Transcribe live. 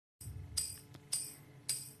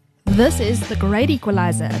This is The Great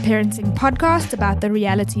Equalizer, a parenting podcast about the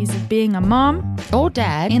realities of being a mom or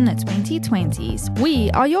dad in the 2020s. We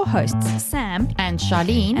are your hosts, Sam and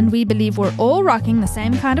Charlene, and we believe we're all rocking the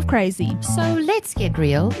same kind of crazy. So let's get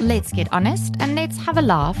real, let's get honest, and let's have a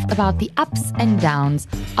laugh about the ups and downs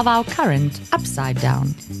of our current upside down.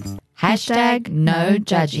 Hashtag no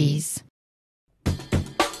judgies.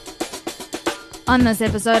 On this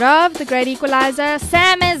episode of The Great Equalizer,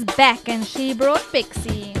 Sam is back and she brought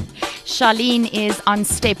Pixie. Charlene is on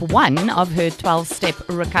step 1 of her 12-step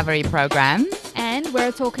recovery program. And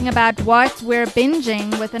we're talking about what we're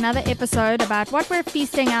binging with another episode about what we're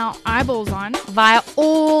feasting our eyeballs on via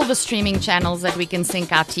all the streaming channels that we can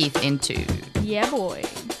sink our teeth into. Yeah, boy.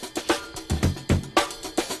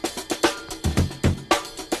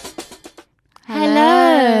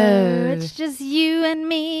 Hello. It's just you and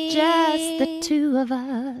me. Just the two of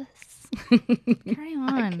us. Carry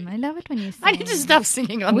on. I love it when you sing. I need to stop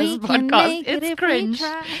singing on this podcast. It's cringe.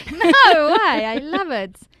 No, why? I love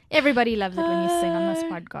it. Everybody loves it when you sing on this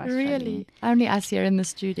podcast. Really? Only us here in the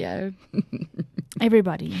studio.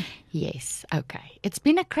 Everybody. Yes. Okay. It's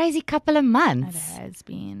been a crazy couple of months. It has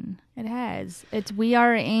been. It has. We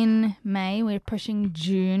are in May. We're pushing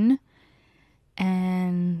June.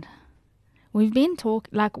 And we've been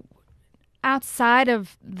outside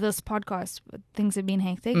of this podcast, things have been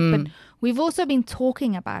hectic, but we've also been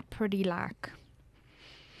talking about pretty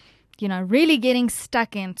really getting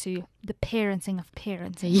stuck into the parenting of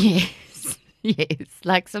parenting. Yes. Yes.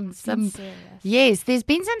 Like some serious. Yes, there's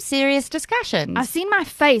been some serious discussions. I've seen my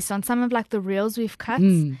face on some of the reels we've cut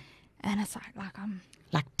and it's like I'm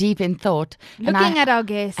deep in thought. Looking at our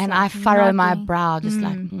guests. And I furrow my brow just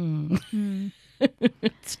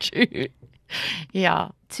It's true. Yeah.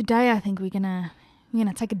 Today I think we're gonna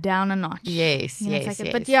take it down a notch. Yes, yes.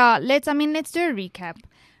 But yeah, let's do a recap.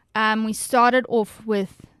 We started off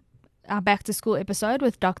with our back to school episode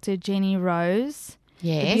with Dr. Jenny Rose.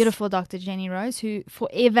 Yes. The beautiful Dr. Jenny Rose, who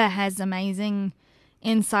forever has amazing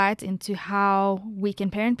insight into how we can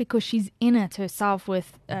parent because she's in it herself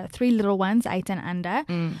with 3 little ones, 8 and under.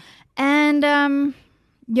 And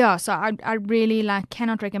so I really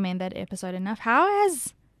cannot recommend that episode enough.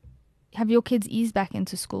 Have your kids eased back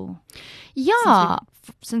into school? Yeah.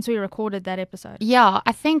 Since we recorded that episode. Yeah,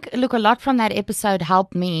 I think, a lot from that episode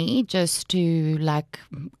helped me just to,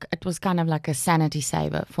 it was kind of like a sanity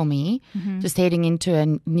saver for me. Just heading into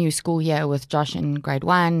a new school year with Josh in grade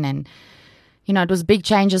 1 and, it was big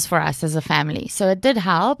changes for us as a family. So it did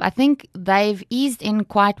help. I think they've eased in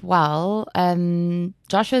quite well.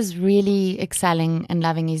 Josh is really excelling and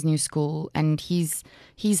loving his new school and he's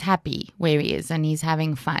happy where he is and he's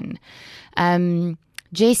having fun.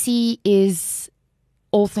 Jessie is,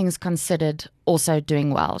 all things considered, also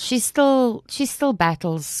doing well. She still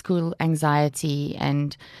battles school anxiety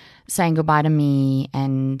and saying goodbye to me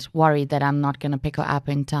and worried that I'm not going to pick her up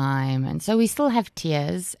in time. And so we still have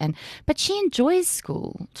tears, but she enjoys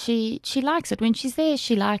school. She likes it. When she's there,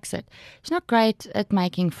 she likes it. She's not great at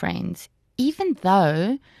making friends, even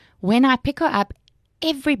though when I pick her up,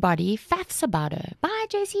 everybody faffs about her. Bye,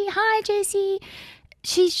 Jessie. Hi, Jessie.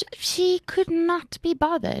 She could not be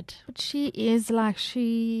bothered. But she is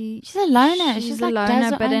she's a loner. She's a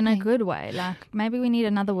loner, but in a good way. Maybe we need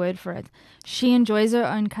another word for it. She enjoys her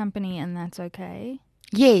own company, and that's okay.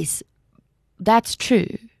 Yes, that's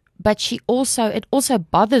true. But it also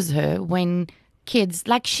bothers her when kids,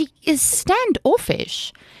 she is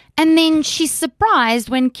standoffish. And then she's surprised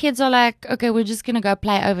when kids are like, okay, we're just going to go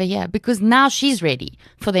play over here because now she's ready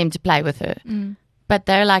for them to play with her. But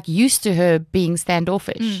they're used to her being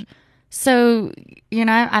standoffish. So,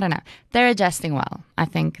 I don't know. They're adjusting well. I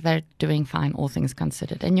think they're doing fine, all things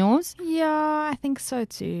considered. And yours? Yeah, I think so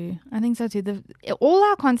too. All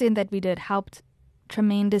our content that we did helped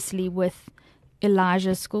tremendously with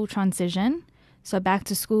Elijah's school transition. So back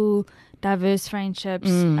to school, diverse friendships.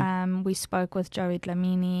 We spoke with Joey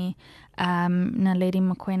Dlamini. Naledi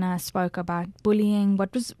Mokwena spoke about bullying.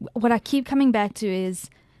 What I keep coming back to is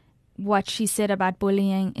what she said about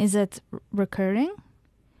bullying. Is it recurring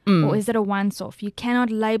or is it a once-off? You cannot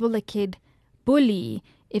label a kid bully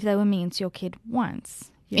if they were mean to your kid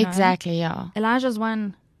once. Exactly, yeah. Elijah's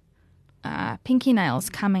one pinky nails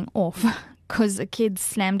coming off because a kid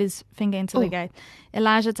slammed his finger into the gate.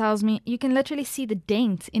 Elijah tells me you can literally see the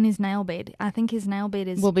dent in his nail bed. I think his nail bed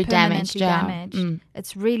will be permanently damaged.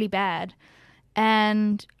 It's really bad.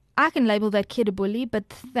 And I can label that kid a bully, but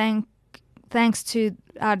thanks to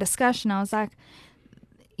our discussion, I was like,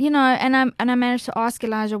 and I managed to ask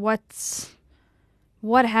Elijah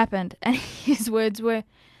what happened, and his words were,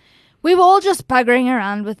 "We were all just buggering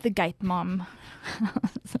around with the gate, Mom."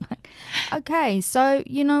 okay, so,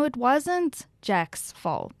 it wasn't Jack's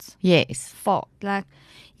fault. Yes. Like,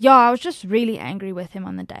 yeah, I was just really angry with him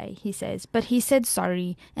on the day, he says. But he said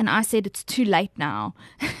sorry, and I said it's too late now.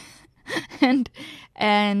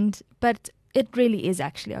 But it really is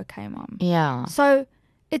actually okay, Mom. Yeah. So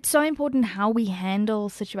it's so important how we handle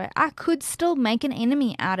situations. I could still make an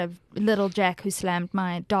enemy out of little Jack who slammed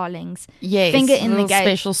my darling's finger in the gate.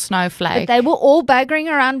 Special snowflake. But they were all buggering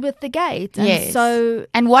around with the gate. Yes. And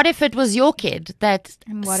and what if it was your kid that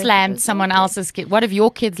slammed someone else's kid? What if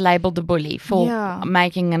your kids labeled the bully for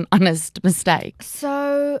making an honest mistake?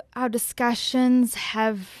 So our discussions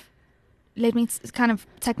have let me kind of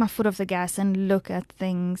take my foot off the gas and look at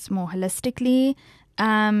things more holistically.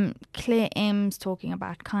 Claire M's talking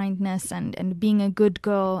about kindness and being a good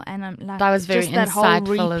girl, and I'm like, that was very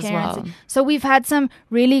insightful as well. So we've had some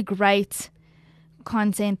really great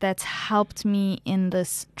content that's helped me in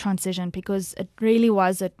this transition, because it really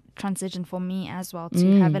was a transition for me as well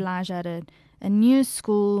to have Elijah at a new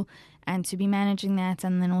school and to be managing that,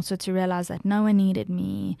 and then also to realize that no one needed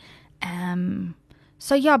me.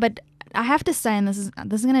 So yeah, but I have to say, and this is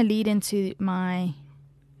going to lead into my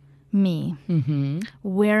me,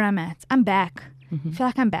 where I'm at. I'm back. I feel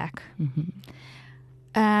like I'm back.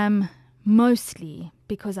 Mostly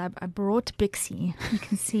because I brought Bixie. You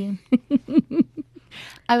can see.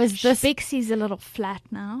 Bixie's a little flat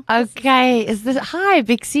now. Okay. Hi,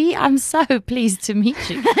 Bixie. I'm so pleased to meet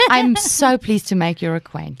you. I'm so pleased to make your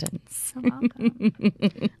acquaintance. You're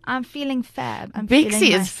welcome. I'm feeling fab.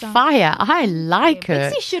 Bixie is fire. I like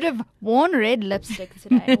her. Bixie should have worn red lipstick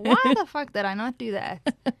today. Why the fuck did I not do that?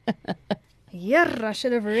 Yeah, I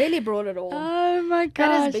should have really brought it all. Oh my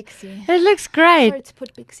gosh. That is Bixie. It looks great. Sorry to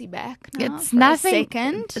put Bixie back now. It's for nothing. A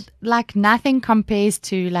second. Like nothing compares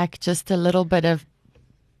to like just a little bit of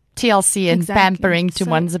TLC and pampering to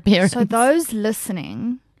one's appearance. So those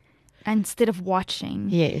listening, instead of watching,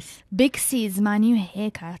 yes, Bixie's my new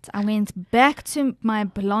haircut. I went back to my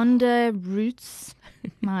blonde roots,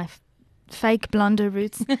 my fake blonde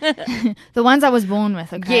roots, the ones I was born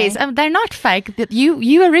with. Okay, yes, they're not fake.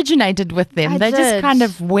 You originated with them. They just kind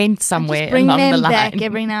of went somewhere along the line. Bring them back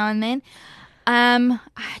every now and then.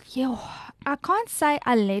 I can't say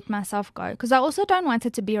I let myself go, because I also don't want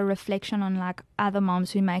it to be a reflection on like other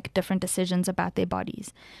moms who make different decisions about their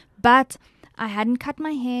bodies. But I hadn't cut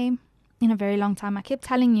my hair in a very long time. I kept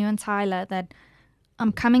telling you and Tyler that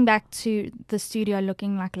I'm coming back to the studio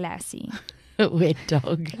looking like Lassie. A wet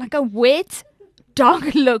dog. Like a wet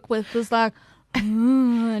dog look with this like,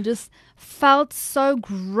 it just felt so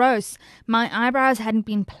gross. My eyebrows hadn't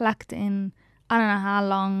been plucked in I don't know how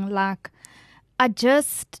long. Like I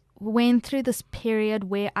just went through this period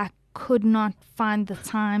where I could not find the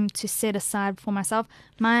time to set aside for myself.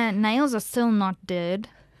 My nails are still not dead.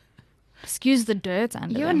 Excuse the dirt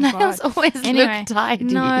under Your them. nails always look tidy.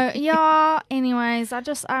 No, yeah. Anyways,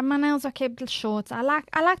 my nails are kept short. I like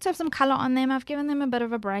to have some color on them. I've given them a bit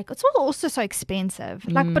of a break. It's also so expensive.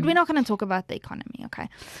 But we're not going to talk about the economy. Okay,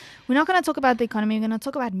 we're not going to talk about the economy. We're going to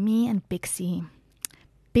talk about me and Bixie.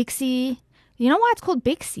 Bixie. You know why it's called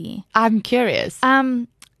Bixie? I'm curious.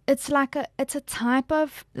 It's a type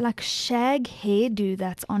of like shag hairdo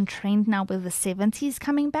that's on trend now with the 70s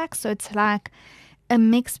coming back. So it's like a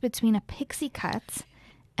mix between a pixie cut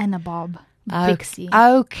and a bob. Bixie.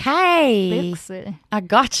 Okay. Bixie. I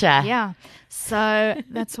gotcha. Yeah. So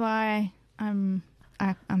that's why I'm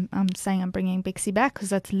saying I'm bringing Bixie back, because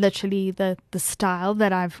that's literally the style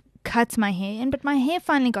that I've cut my hair in. But my hair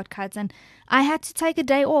finally got cut and I had to take a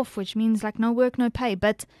day off, which means like no work, no pay.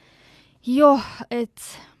 But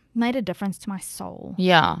it made a difference to my soul.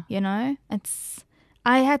 Yeah. You know,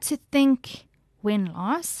 I had to think when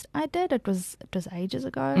last I did. It was ages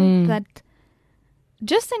ago. That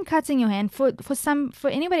just in cutting your hand for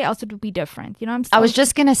anybody else it would be different. You know, I was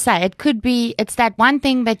just gonna say it's that one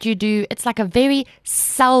thing that you do. It's like a very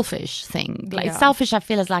selfish thing. Like selfish, I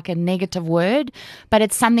feel is like a negative word, but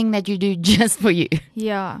it's something that you do just for you.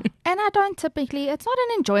 Yeah, and I don't typically. It's not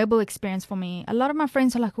an enjoyable experience for me. A lot of my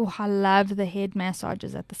friends are like, "Oh, I love the head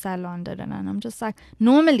massages at the salon," and I'm just like,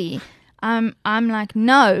 normally, I'm like,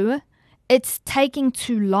 no. It's taking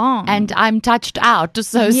too long. And I'm touched out,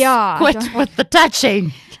 so quit with the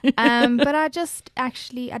touching. But I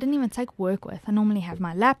didn't even take work with. I normally have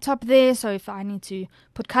my laptop there, so if I need to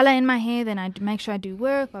put color in my hair, then I make sure I do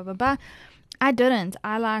work, blah, blah, blah. I didn't.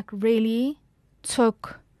 I really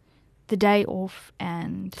took the day off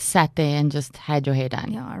and sat there and just had your hair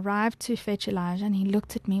done. Yeah, I arrived to fetch Elijah and he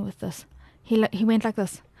looked at me with this. He went like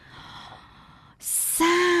this.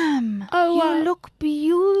 Sam, you look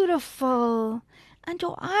beautiful and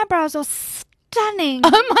your eyebrows are stunning.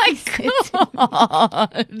 Oh my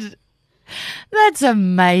God. That's I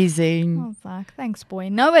amazing. was like, thanks, boy.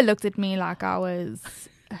 Noah looked at me like I was,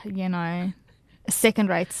 a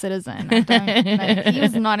second-rate citizen. He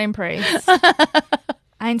was not impressed.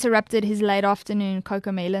 I interrupted his late afternoon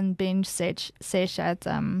Cocomelon binge sesh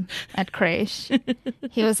at creche.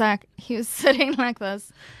 He was sitting like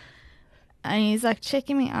this, and he's like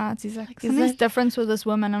checking me out. He's like, something's different with this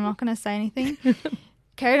woman. I'm not going to say anything.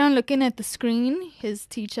 Carried on looking at the screen. His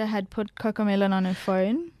teacher had put Cocomelon on her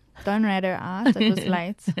phone. Don't rat her out. It was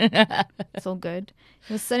late. It's all good.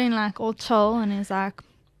 He was sitting like all chill, and he's like,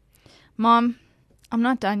 Mom, I'm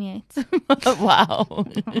not done yet. Wow.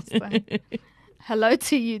 I was like, hello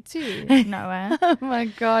to you too, Noah. Oh my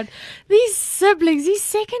God. These siblings, these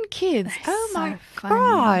second kids. Oh So my funny.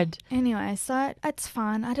 God. Anyway, so it's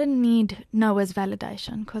fine. I didn't need Noah's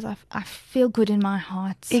validation because I feel good in my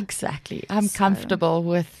heart. Exactly. I'm comfortable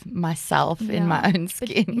with myself in my own But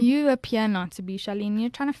skin. you appear not to be, Charlene. You're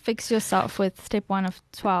trying to fix yourself with step 1 of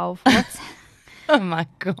 12. Oh my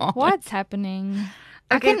God. What's happening?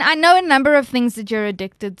 Okay. I know a number of things that you're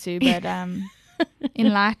addicted to, but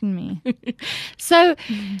enlighten me. So,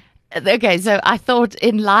 okay, so I thought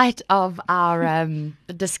in light of our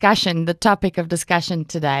discussion, the topic of discussion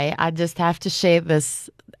today, I just have to share this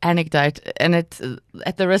anecdote, and it's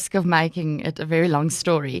at the risk of making it a very long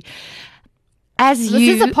story. This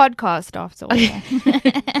is a podcast after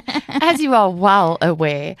all. As you are well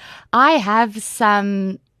aware, I have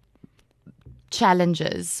some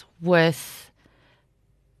challenges with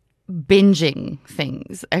binging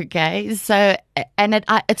things, okay? So, and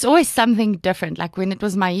it's always something different. Like when it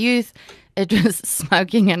was my youth, it was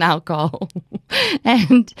smoking and alcohol.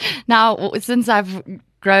 And now since I've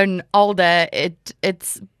grown older,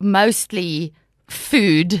 it's mostly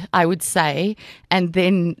food, I would say, and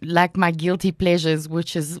then like my guilty pleasures,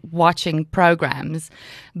 which is watching programs.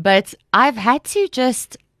 But I've had to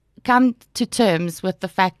just come to terms with the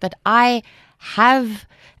fact that I have,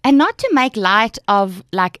 and not to make light of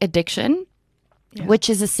like addiction, which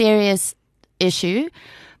is a serious issue,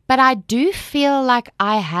 but I do feel like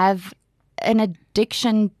I have an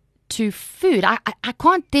addiction to food. I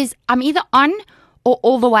can't, I'm either on or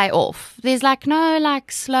all the way off. There's like no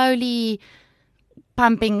like slowly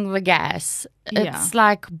pumping the gas. It's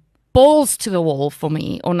like balls to the wall for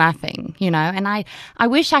me or nothing, and I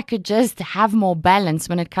wish I could just have more balance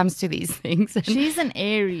when it comes to these things. She's an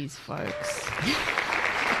Aries, folks.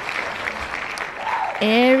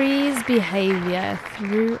 Aries behavior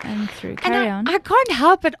through and through. Carry on. I can't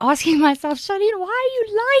help but asking myself, Charlene, why are you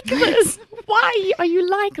like this? Why are you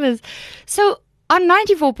like this? So on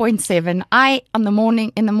 94.7,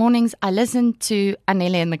 in the mornings, I listen to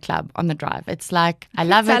Anele in the club on the drive. It's like, I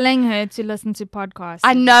love it. Telling her to listen to podcasts.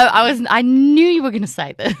 I know, I knew you were going to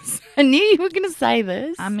say this. I knew you were going to say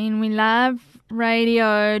this. I mean, we love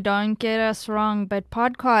radio, don't get us wrong, but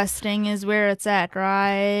podcasting is where it's at,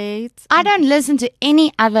 right? I don't listen to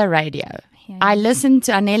any other radio. I listen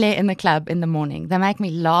to Anele in the club in the morning. They make me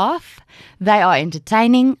laugh. They are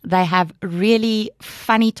entertaining. They have really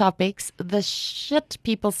funny topics. The shit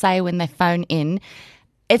people say when they phone in,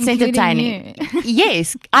 it's entertaining.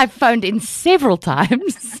 Yes, I've phoned in several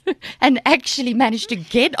times and actually managed to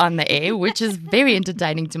get on the air, which is very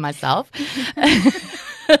entertaining to myself.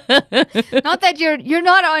 Not that you're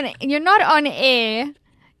not on air.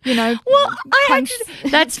 Well,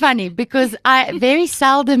 that's funny because I very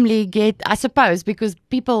seldomly get, I suppose, because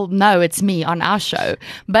people know it's me on our show,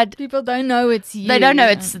 but people don't know it's you. They don't know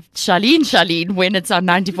it's Charlene when it's on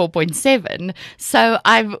 94.7. So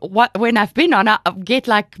when I've been on, I get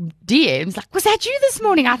like DMs like, was that you this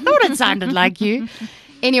morning? I thought it sounded like you.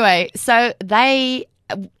 Anyway, so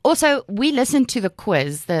we listen to the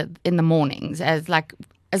quiz in the mornings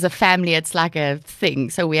as a family. It's like a thing.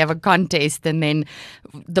 So we have a contest, and then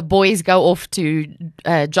the boys go off to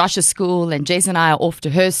Josh's school, and Jess and I are off to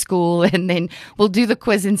her school, and then we'll do the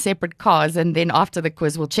quiz in separate cars, and then after the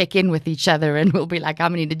quiz we'll check in with each other, and we'll be like, how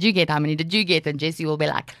many did you get? And Jessie will be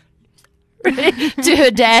like to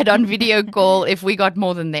her dad on video call if we got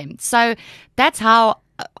more than them. So that's how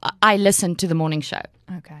I listen to the morning show.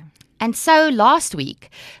 Okay. And so last week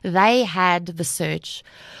they had the search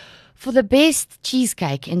for the best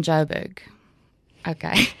cheesecake in Joburg.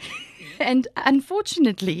 Okay. And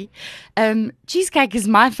unfortunately, cheesecake is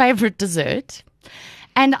my favorite dessert.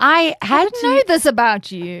 And I didn't know this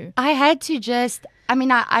about you. I had to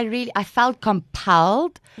I felt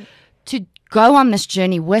compelled to go on this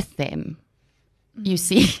journey with them, you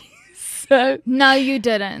see. So no, you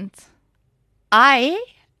didn't. I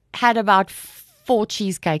had about 4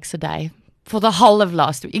 cheesecakes a day for the whole of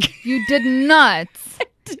last week. You did not.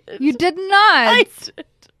 You did not. I did.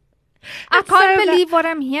 I can't believe what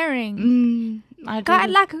I'm hearing. I God,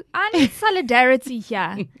 didn't- like, I need solidarity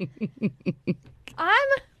here. I'm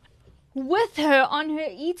with her on her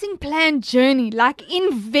eating plan journey, like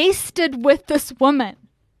invested with this woman.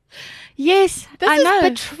 Yes, This I is know.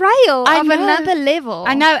 betrayal I of know. another level.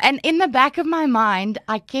 I know, and in the back of my mind,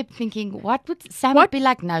 I kept thinking, what would Sam would be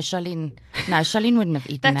like? No, Charlene wouldn't have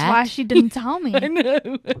eaten That's that. why she didn't tell me. I know.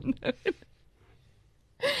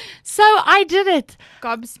 So I did it.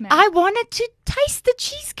 Gobsmacked. I wanted to taste the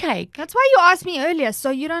cheesecake. That's why you asked me earlier.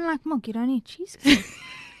 So you don't like milk? You don't eat cheesecake?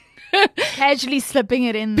 Casually slipping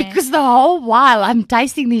it in there. Because the whole while I'm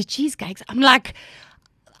tasting these cheesecakes, I'm like,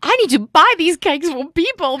 I need to buy these cakes for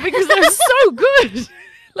people because they're so good.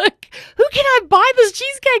 Like, who can I buy this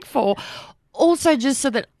cheesecake for? Also, just so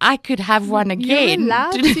that I could have one again.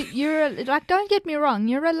 You're allowed to, like, don't get me wrong,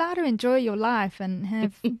 you're allowed to enjoy your life and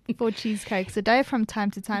have 4 cheesecakes a day from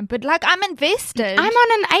time to time. But, like, I'm invested. I'm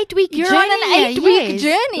on an 8-week journey. You're on an 8-week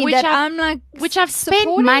journey which that I'm I'm like, which I've spent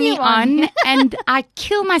supporting money you on. and I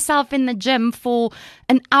kill myself in the gym for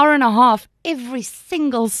an hour and a half every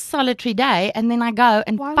single solitary day, and then I go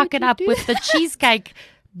and Why fuck would it you up do with the cheesecake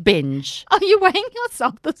binge. Are you weighing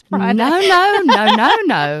yourself this Friday?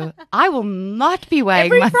 No. I will not be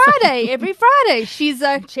weighing myself. Every Friday, she's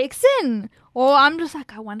checks in. Or I'm just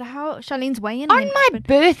like, I wonder how Charlene's weighing. On my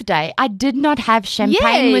birthday, I did not have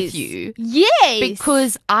champagne with you. Yes.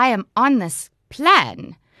 Because I am on this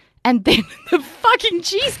plan. And then the fucking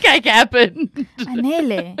cheesecake happened.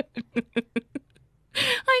 Anele.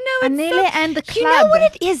 I know. Anele and the club. You know what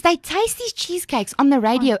it is? They taste these cheesecakes on the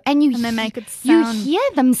radio and they make it sound. You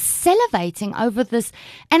hear them salivating over this.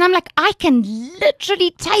 And I'm like, I can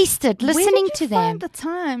literally taste it listening to them. Where did you find the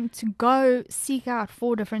time to go seek out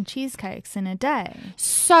 4 different cheesecakes in a day?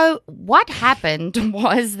 So what happened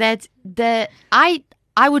was that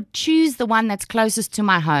I would choose the one that's closest to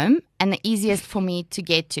my home and the easiest for me to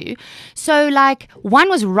get to. So, like, one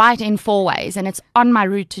was right in 4 ways, and it's on my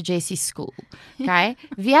route to Jessie's school. Okay.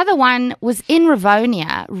 The other one was in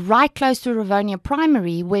Rivonia, right close to Rivonia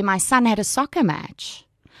Primary, where my son had a soccer match.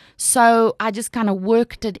 So I just kind of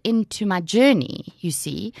worked it into my journey, you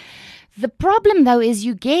see. The problem, though, is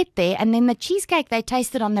you get there, and then the cheesecake they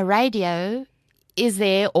tasted on the radio is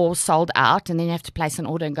there or sold out, and then you have to place an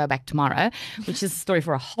order and go back tomorrow, which is a story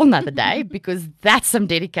for a whole nother day because that's some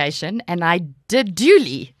dedication, and I did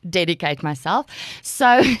duly dedicate myself.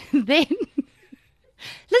 So then,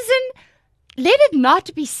 listen, let it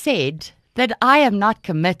not be said that I am not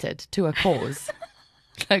committed to a cause.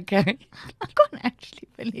 Okay? I can't actually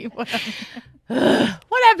believe what I'm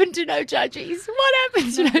What happened to no judges? What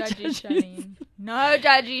happened to no judges? Charlene. No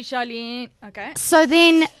judgy, Charlene. Okay. So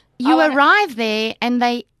then you arrive there and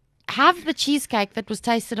they have the cheesecake that was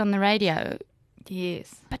tasted on the radio.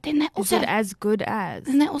 Yes. But then they also Is it as good as?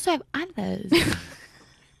 and they also have others.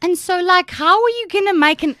 And so, like, how are you going to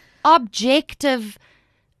make an objective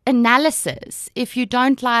analysis if you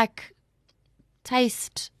don't, like,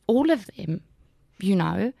 taste all of them, you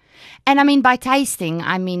know? And I mean, by tasting,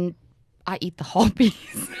 I mean, I eat the whole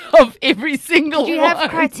piece of every single one. Do you have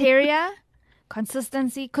criteria?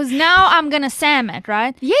 Consistency? Because now I'm going to Sam it,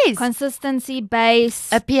 right? Yes. Consistency,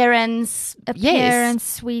 base, Appearance. Yes.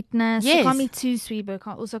 sweetness. Yes. It can't be too sweet, but it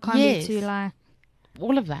also can't Yes. be too, like...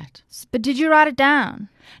 All of that. But did you write it down?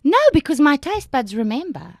 No, because my taste buds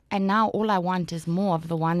remember. And now all I want is more of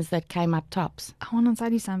the ones that came up tops. I want to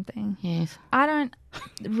tell you something. Yes. I don't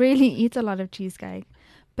really eat a lot of cheesecake,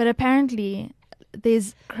 but apparently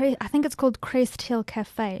there's, I think it's called Crest Hill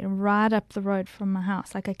Cafe, right up the road from my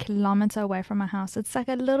house, like a kilometer away from my house. It's like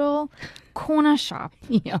a little corner shop,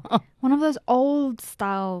 Yeah. one of those old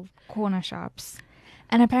style corner shops.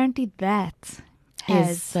 And apparently that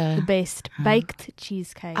has the best baked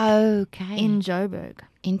cheesecake Okay. in Joburg.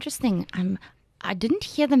 Interesting. I didn't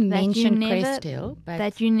hear them mention Crest Hill, but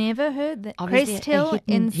that you never heard. That obviously Crest a Hill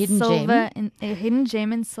hidden Silver, gem. a hidden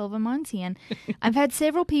gem in Silver Monty. And I've had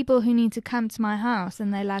several people who need to come to my house,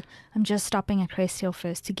 and they're like, "I'm just stopping at Crest Hill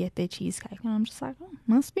first to get their cheesecake," and I'm just like, "Oh,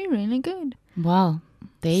 must be really good." Well,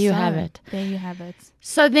 there you have it. There you have it.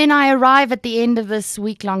 So then I arrive at the end of this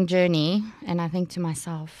week-long journey, and I think to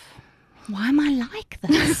myself, why am I like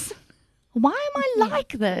this? Why am I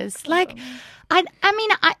like this? Like, I mean,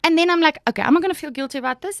 and then I'm like, okay, I'm not going to feel guilty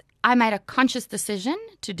about this. I made a conscious decision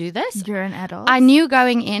to do this. You're an adult. I knew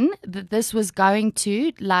going in that this was going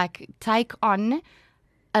to, like, take on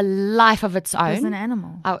a life of its own. It was an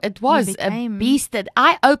animal. Oh, it was a beast that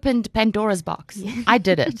I opened Pandora's box. Yeah. I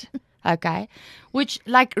did it. Okay. Which,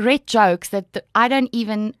 like, Rhett jokes that I don't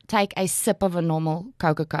even take a sip of a normal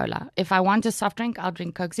Coca-Cola. If I want a soft drink, I'll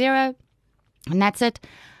drink Coke Zero, and that's it.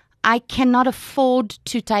 I cannot afford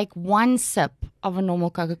to take one sip of a normal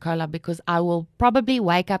Coca-Cola because I will probably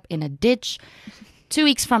wake up in a ditch 2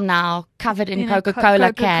 weeks from now, covered in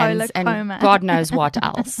Coca-Cola cans coma. and God knows what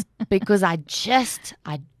else. Because I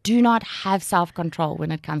do not have self-control when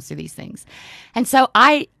it comes to these things. And so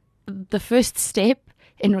the first step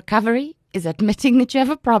in recovery is admitting that you have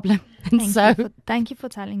a problem. And thank you for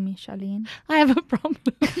telling me, Charlene. I have a problem.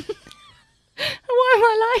 Why am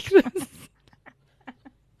I like this?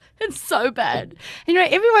 It's so bad. And,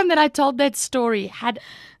 everyone that I told that story had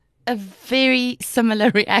a very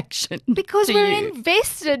similar reaction. Because to we're you.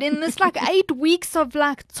 invested in this 8 weeks of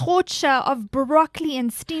torture of broccoli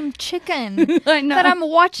and steamed chicken. I know. That I'm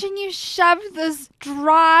watching you shove this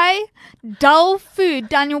dry, dull food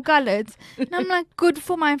down your gullet. And I'm like, good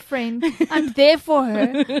for my friend. I'm there for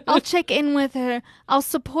her. I'll check in with her. I'll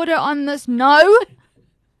support her on this. No.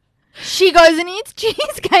 She goes and eats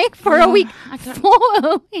cheesecake for a week. For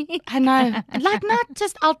a week. I know. Not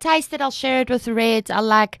just I'll taste it, I'll share it with Red. And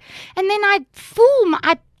then I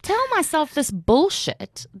tell myself this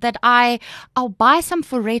bullshit that I'll buy some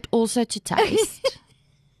for Red also to taste.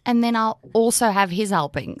 And then I'll also have his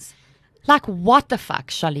helpings. What the fuck,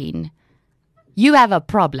 Charlene? You have a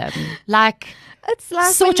problem. It's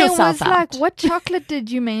like sort when yourself there was out. what chocolate did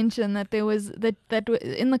you mention that there was that was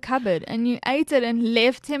in the cupboard and you ate it and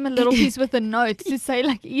left him a little piece with a note to say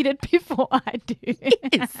eat it before I do.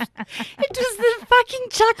 Yes. It was the fucking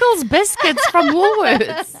Chuckles biscuits from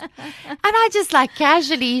Woolworths. And I just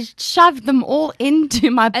casually shoved them all into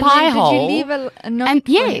my pie hole. Did you leave a note? And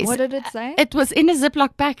yes. What did it say? It was in a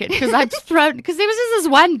Ziploc packet because because there was just this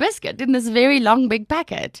one biscuit in this very long big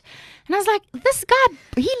packet. And I was like, this guy,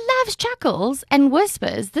 he loves Chuckles and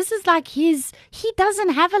Whispers. This is he doesn't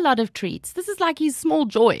have a lot of treats. This is his small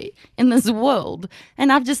joy in this world.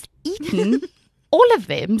 And I've just eaten all of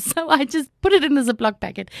them. So I just put it in the Ziploc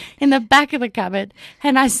packet in the back of the cupboard.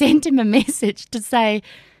 And I sent him a message to say,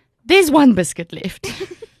 there's one biscuit left.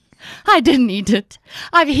 I didn't eat it.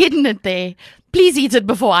 I've hidden it there. Please eat it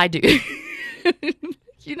before I do.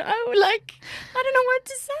 I don't know what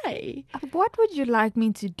to say. What would you like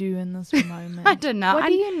me to do in this moment? I don't know. What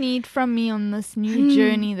do you need from me on this new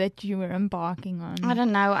journey that you were embarking on? I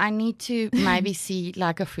don't know. I need to maybe see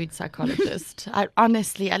a food psychologist. I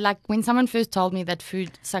honestly, when someone first told me that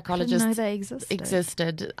food psychologists know they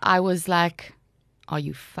existed, I was like, are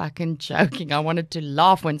you fucking joking? I wanted to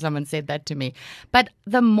laugh when someone said that to me. But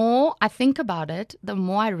the more I think about it, the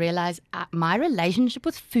more I realize my relationship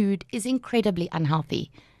with food is incredibly unhealthy.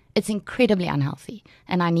 It's incredibly unhealthy,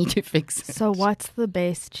 and I need to fix it. So what's the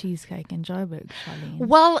best cheesecake in Joburg, Charlene?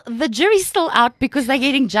 Well, the jury's still out because they're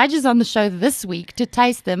getting judges on the show this week to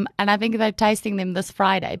taste them, and I think they're tasting them this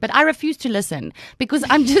Friday. But I refuse to listen because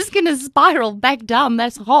I'm just going to spiral back down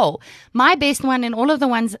this hole. My best one in all of the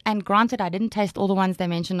ones, and granted, I didn't taste all the ones they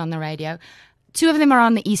mentioned on the radio. 2 of them are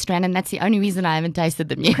on the East Rand, and that's the only reason I haven't tasted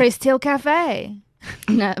them yet. Crest Hill Cafe.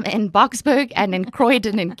 No, in Boksburg and in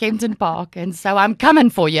Croydon and Kempton Park. And so I'm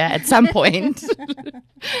coming for you at some point.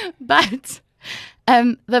 But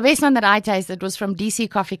the best one that I tasted was from DC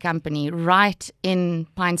Coffee Company right in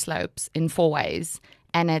Pine Slopes in Four Ways.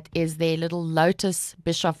 And it is their little Lotus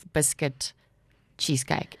Bischoff biscuit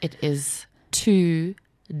cheesecake. It is to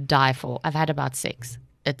die for. I've had about 6.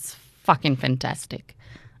 It's fucking fantastic.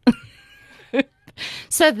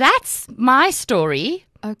 So that's my story.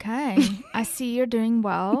 Okay, I see you're doing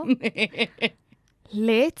well.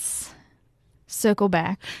 Let's circle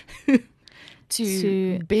back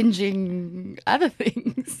to binging other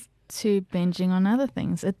things. To binging on other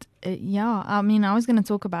things. Yeah, I mean, I was going to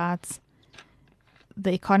talk about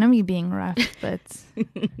the economy being rough, but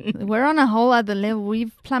we're on a whole other level.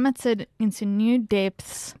 We've plummeted into new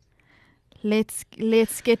depths. Let's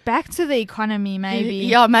get back to the economy, maybe.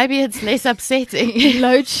 Yeah, maybe it's less upsetting.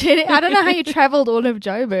 Load shedding. I don't know how you traveled all of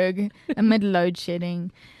Joburg amid load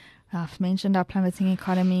shedding. I've mentioned our plummeting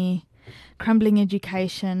economy, crumbling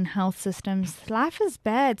education, health systems. Life is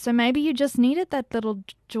bad, so maybe you just needed that little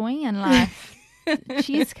joy in life.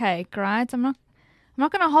 Cheesecake, right? I'm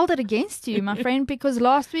not going to hold it against you, my friend, because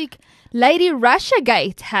last week Lady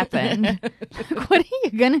Russiagate happened. What are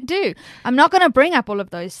you going to do? I'm not going to bring up all of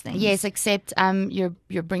those things. Yes, except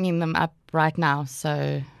you're bringing them up right now,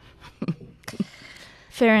 so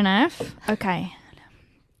fair enough. Okay.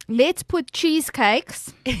 Let's put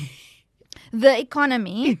cheesecakes, the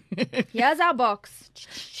economy. Here's our box.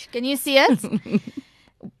 Can you see it?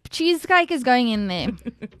 Cheesecake is going in there.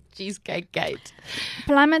 Cheesecake gate.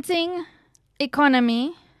 Plummeting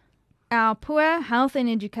economy, our poor health and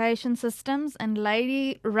education systems, and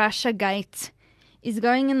Lady Russiagate is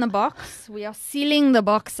going in the box. We are sealing the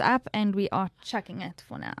box up and we are chucking it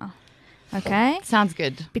for now. Okay? Sounds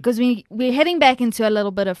good. Because we're heading back into a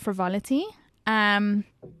little bit of frivolity.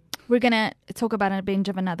 We're going to talk about a binge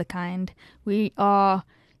of another kind. We are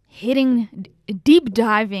deep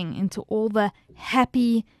diving into all the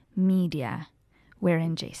happy media we're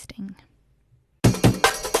ingesting.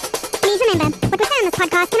 Please remember, what we say on this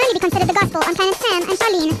podcast can only be considered the gospel on Planet Sam and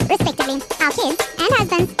Charlene, respectively. Our kids and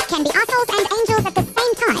husbands can be assholes and angels at the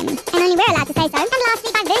same time, and only we're allowed to say so. And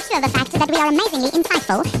lastly, by virtue of the fact that we are amazingly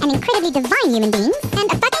insightful and incredibly divine human beings,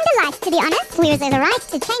 and a fucking delight, to be honest, we reserve the right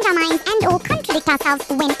to change our minds and or contradict ourselves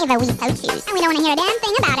whenever we so choose. And we don't want to hear a damn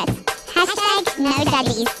thing about it. Hashtag no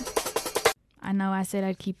Dudleys. I know I said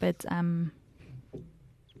I'd keep it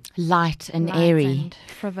Light and light airy. and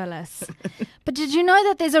frivolous. But did you know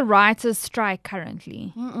that there's a writer's strike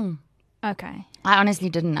currently? Mm-mm. Okay. I honestly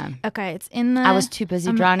didn't know. Okay, it's in the... I was too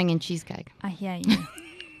busy drowning in cheesecake. I hear you.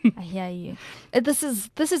 I hear you. This is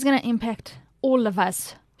going to impact all of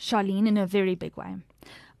us, Charlene, in a very big way.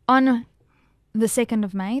 On the 2nd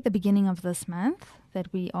of May, the beginning of this month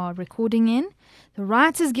that we are recording in, the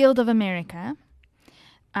Writers Guild of America,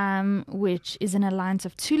 which is an alliance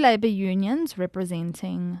of 2 labor unions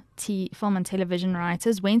representing film and television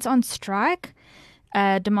writers, went on strike,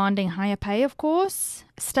 demanding higher pay, of course,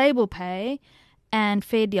 stable pay, and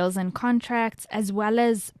fair deals and contracts, as well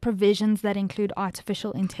as provisions that include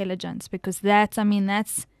artificial intelligence, because that's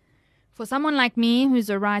for someone like me who's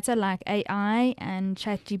a writer, like AI and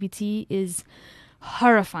ChatGPT is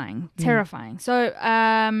horrifying, terrifying. So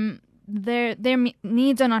their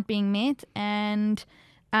needs are not being met, and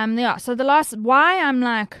yeah. So why I'm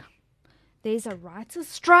like, there's a writer's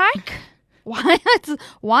strike. Why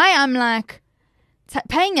I'm like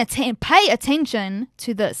pay attention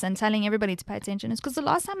to this and telling everybody to pay attention is because the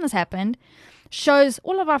last time this happened, shows,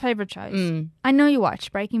 all of our favorite shows. I know you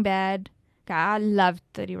watch Breaking Bad. Okay, I loved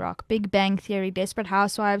 30 Rock, Big Bang Theory, Desperate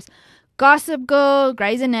Housewives, Gossip Girl,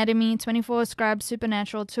 Grey's Anatomy, 24 Scrubs,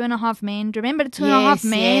 Supernatural, 2.5 Men. Do you remember 2.5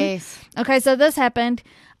 Men? Yes. Okay, so this happened.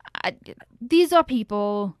 These are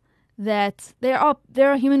people that there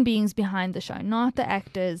are human beings behind the show, not the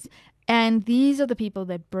actors. And these are the people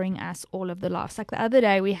that bring us all of the laughs. Like the other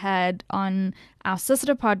day we had on our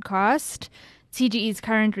sister podcast, TGE's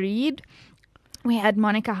Current Read, we had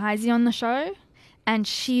Monica Heisey on the show. And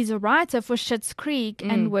she's a writer for Schitt's Creek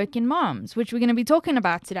and Working Moms, which we're going to be talking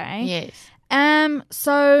about today. Yes.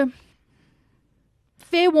 So,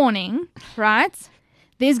 fair warning, right?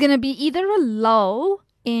 There's going to be either a lull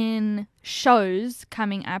in shows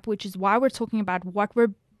coming up, which is why we're talking about what we're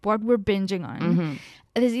binging on.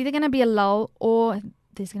 There's either going to be a lull or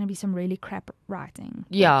there's going to be some really crap writing.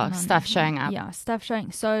 Yeah, stuff showing up. Yeah, stuff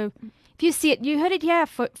showing. So if you see it, you heard it here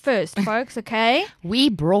first, folks, okay? We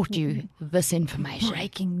brought you this information.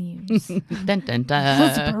 Breaking news. Dun, dun, dun.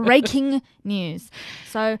 It's breaking news.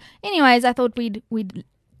 So anyways, I thought we'd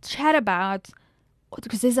chat about,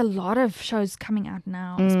 because there's a lot of shows coming out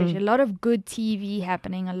now, especially a lot of good TV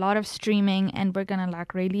happening, a lot of streaming, and we're going to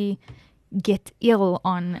like really get ill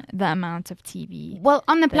on the amount of TV. Well,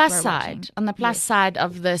 on the plus watching. side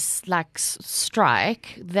of this like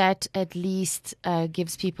strike, that at least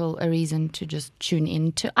gives people a reason to just tune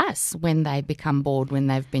in to us when they become bored, when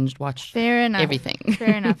they've binge watched Fair enough. everything.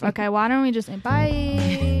 Fair enough. Okay, why don't we just say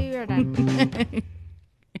bye? We're done.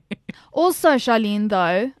 Also, Charlene,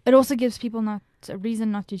 though, it also gives people a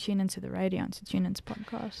reason not to tune into the radio and to tune into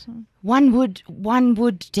podcasts. So. One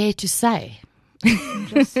would dare to say. I'm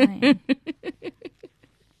just saying.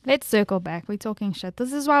 Let's circle back. We're talking shit.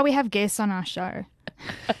 This is why we have guests on our show.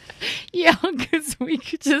 Yeah, because we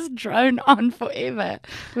could just drone on forever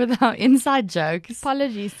with our inside jokes.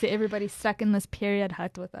 Apologies to everybody stuck in this period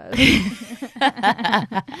hut with us.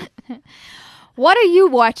 What are you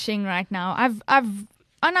watching right now? I've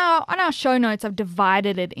on our show notes, I've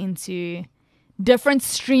divided it into different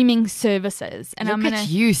streaming services, and Look at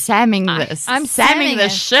you samming this. I'm samming the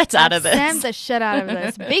shit out of this. Sammed the shit out of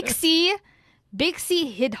this. Big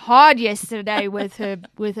C hit hard yesterday with her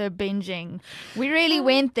binging. We really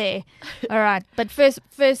went there. All right, but first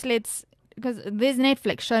let's, because there's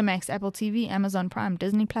Netflix, Showmax, Apple TV, Amazon Prime,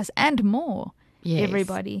 Disney Plus, and more. Yes,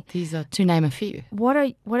 everybody. These are to name a few. What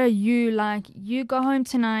are you like? You go home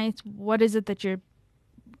tonight. What is it that you're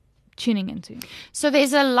tuning into? So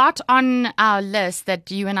there's a lot on our list that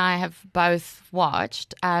you and I have both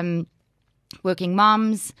watched. Working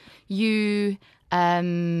Moms, You.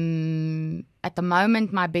 At the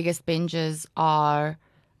moment, my biggest binges are,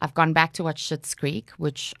 I've gone back to watch Schitt's Creek,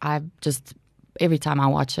 which every time I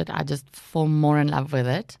watch it, I just fall more in love with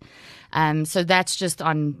it. So that's just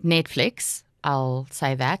on Netflix. I'll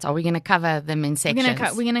say that. Are we going to cover them in sections?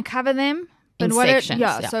 We're gonna cover them. But In what sections,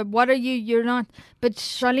 are, yeah. So what are you? You're not. But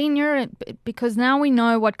Charlene, because now we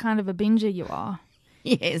know what kind of a binger you are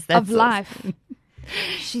Yes, that's of life.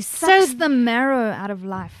 She sucks the marrow out of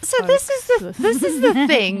life. So this is the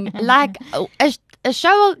thing. Like a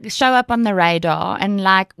show will show up on the radar, and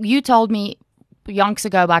like you told me yonks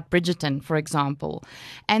ago about Bridgerton, for example,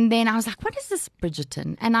 and then I was like, "What is this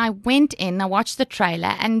Bridgerton?" And I went in, I watched the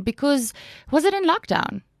trailer, and because was it in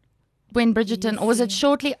lockdown when Bridgerton, or was it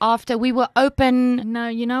shortly after we were open? No,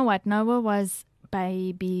 you know what? Noah was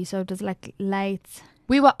baby, so it was like late.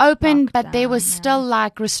 We were open, Lockdown, but there was still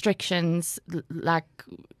like restrictions, like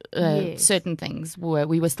Yes. certain things were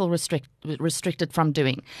we were still restricted from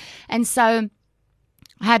doing. And so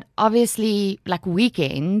I had obviously like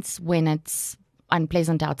weekends when it's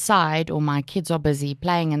unpleasant outside or my kids are busy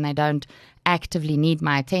playing and they don't actively need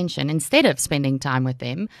my attention. Instead of spending time with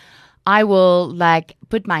them, I will like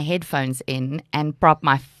put my headphones in and prop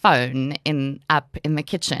my phone up in the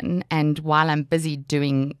kitchen, and while I'm busy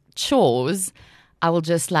doing chores, I will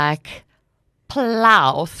just like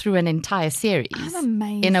plow through an entire series I'm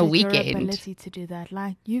amazed in a at weekend. your ability to do that.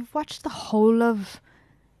 Like you've watched the whole of,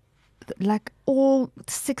 like all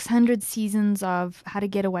 600 seasons of How to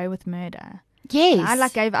Get Away with Murder. Yes. I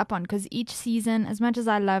like gave up on, because each season, as much as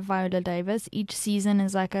I love Viola Davis, each season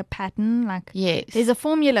is like a pattern. Like Yes. there's a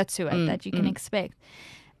formula to it that you can expect.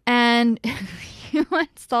 And you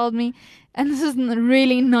once told me, and this is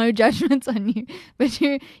really no judgment on you, but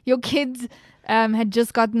your kids had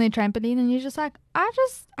just gotten their trampoline, and you're just like,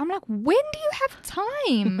 I'm like, when do you have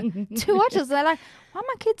time to watch this? They're like, why are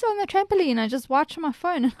my kids on the trampoline? I just watch on my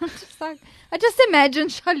phone. And I'm just like, I just imagine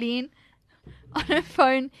Charlene on her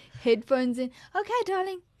phone, headphones in. Okay,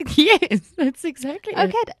 darling. Yes, that's exactly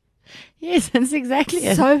Okay. it. Yes, that's exactly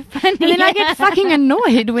it. So funny. And then I get fucking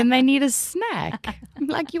annoyed when they need a snack. I'm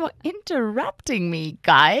like, you are interrupting me,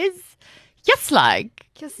 guys. Yes, like.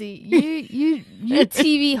 Kissy, you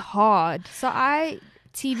TV hard. So I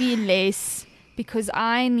TV less because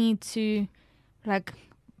I need to, like,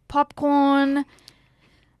 popcorn.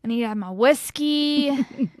 I need to have my whiskey.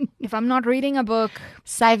 If I'm not reading a book,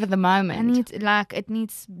 Savor the moment. it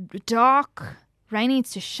needs dark. Ray needs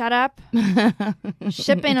to shut up.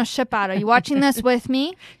 Ship in or ship out. Are you watching this with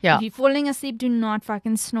me? Yeah. If you're falling asleep, do not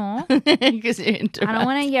fucking snore. Because you're I interrupting. don't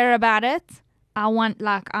want to hear about it.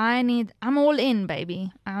 I'm all in,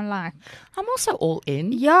 baby. I'm also all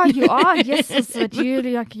in. yeah, you are. Yes, but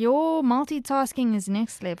your multitasking is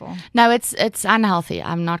next level. No, it's unhealthy.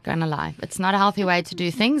 I'm not going to lie. It's not a healthy way to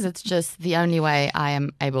do things. It's just the only way I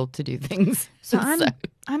am able to do things. So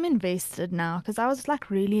I'm invested now, because I was like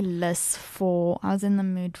really I was in the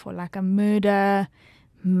mood for like a murder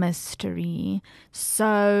mystery.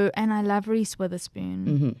 So, and I love Reese Witherspoon.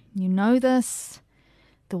 Mm-hmm. You know this.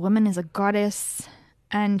 The woman is a goddess,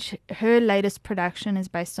 and her latest production is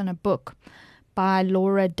based on a book by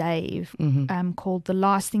Laura Dave called The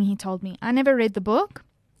Last Thing He Told Me. I never read the book.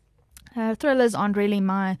 Thrillers aren't really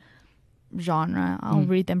my genre. I'll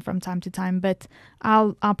read them from time to time, but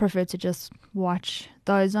I'll prefer to just watch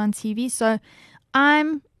those on TV. So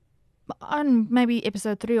I'm on maybe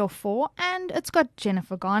episode 3 or 4, and it's got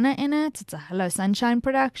Jennifer Garner in it. It's a Hello Sunshine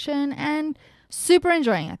production, and super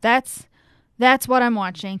enjoying it. That's what I'm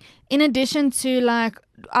watching. In addition to, like,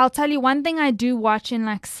 I'll tell you one thing I do watch in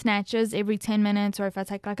like snatches every 10 minutes, or if I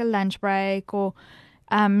take like a lunch break, or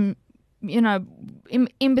in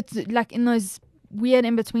those weird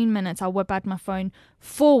in between minutes, I'll whip out my phone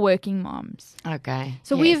for Working Moms. Okay.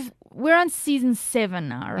 So yes. we're on season 7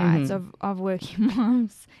 now, right? Of Working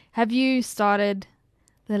Moms. Have you started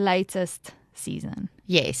the latest season?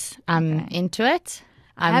 Yes, I'm into it.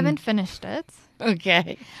 I haven't finished it.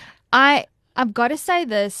 Okay. I've got to say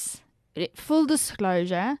this, full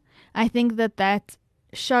disclosure, I think that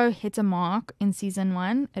show hit a mark in season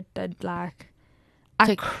 1. It did, like,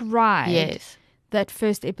 I cried. Yes. That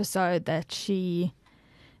first episode that she's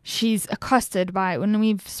accosted by, when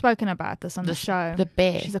we've spoken about this on the show. The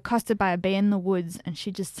bear. She's accosted by a bear in the woods, and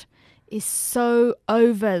she just is so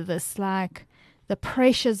over this, like, the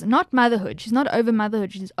pressures, not motherhood. She's not over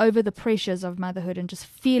motherhood. She's over the pressures of motherhood and just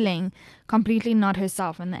feeling completely not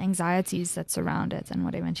herself and the anxieties that surround it and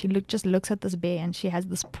whatever. And she just looks at this bear, and she has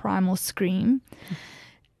this primal scream.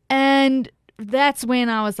 And that's when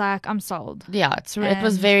I was like, I'm sold. Yeah, it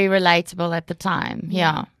was very relatable at the time.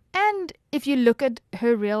 Yeah. And if you look at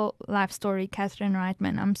her real life story, Catherine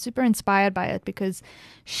Reitman, I'm super inspired by it, because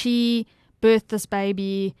she birthed this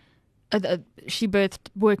baby. She birthed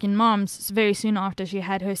Working Moms very soon after she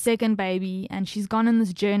had her second baby, and she's gone on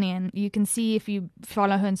this journey. And you can see, if you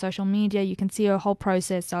follow her on social media, you can see her whole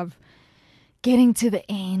process of getting to the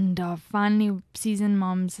end of finally season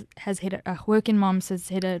moms has hit working moms has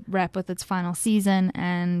hit a wrap with its final season,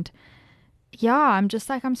 and yeah, I'm just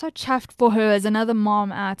like, I'm so chuffed for her as another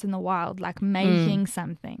mom out in the wild, like making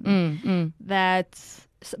something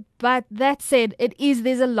but that said,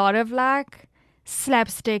 there's a lot of like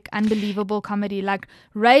slapstick unbelievable comedy. Like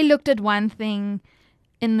Ray looked at one thing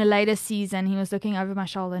in the later season, he was looking over my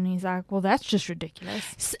shoulder and he's like, well, that's just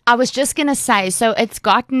ridiculous. I was just going to say, so it's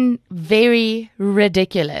gotten very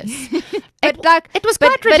ridiculous. But it was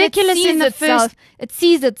quite ridiculous in the first. It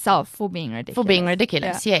sees itself for being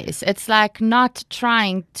ridiculous. Yes. It's like not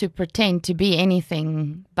trying to pretend to be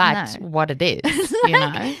anything but what it is, you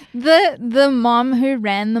know. The mom who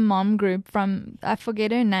ran the mom group from, I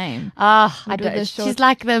forget her name. She's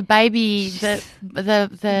like the baby,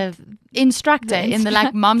 the instructor in the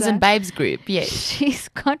like moms and babes group. Yes. She's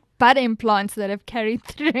got butt implants that have carried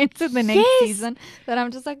through into the next season that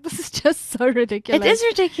I'm just like, this is just so ridiculous. It is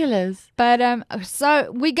ridiculous. But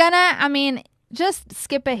so we're gonna, just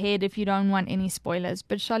skip ahead if you don't want any spoilers.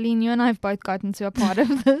 But Charlene, you and I have both gotten to a part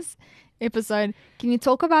of this episode. Can you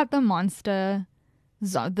talk about the monster,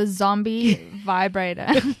 the zombie vibrator?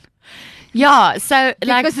 Yeah, so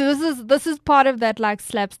like, because this is part of that like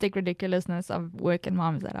slapstick ridiculousness of working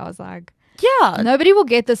moms that I was like, yeah, nobody will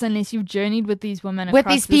get this unless you've journeyed with these women, with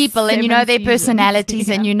these people, and you know their personalities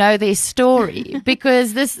and you know their story.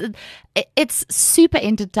 Because it's super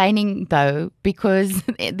entertaining though, because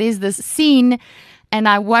there's this scene, and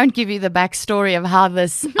I won't give you the backstory of how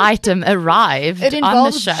this item arrived. It on the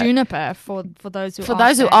involves show. Juniper for those who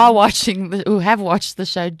who have watched the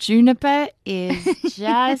show. Juniper is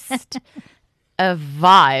just a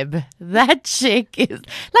vibe. That chick is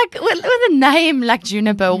like with a name like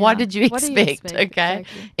Juniper. Yeah. What did you expect? Okay.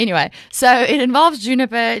 Exactly. Anyway, so it involves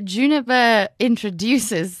Juniper. Juniper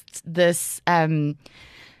introduces this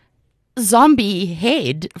zombie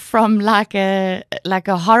head from like a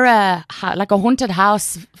horror, like a haunted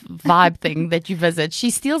house vibe thing that you visit. She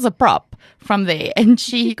steals a prop from there, and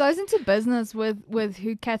she goes into business with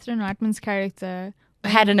who Catherine Reitman's character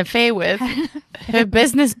had an affair with, her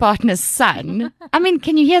business partner's son. I mean,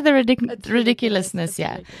 can you hear the ridiculousness?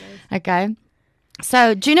 Yeah. Ridiculous. Okay.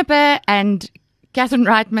 So Juniper and Catherine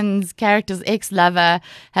Reitman's character's ex-lover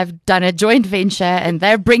have done a joint venture, and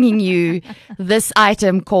they're bringing you this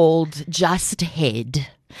item called Just Head.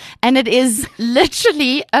 And it is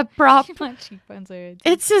literally a prop.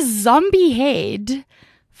 It's a zombie head.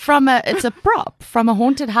 It's a prop from a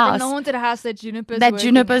haunted house. From the haunted house that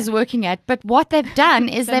Juniper's working at. But what they've done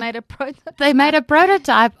is they made a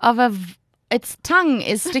prototype of its tongue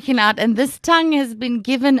is sticking out, and this tongue has been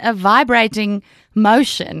given a vibrating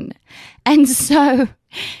motion. And so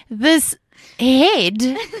this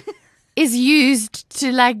head is used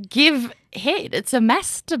to like give head. It's a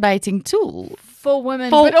masturbating tool. For women,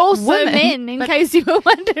 but also men, in case you were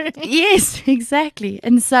wondering. Yes, exactly.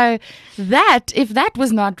 And so if that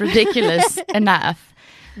was not ridiculous enough,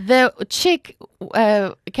 the chick,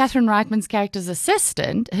 Catherine Reitman's character's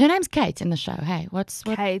assistant, her name's Kate in the show. Hey,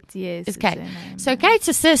 Kate? Yes, is Kate. So Kate's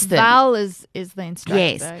assistant, Val is the instructor.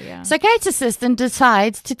 Yes. Yeah. So Kate's assistant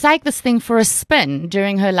decides to take this thing for a spin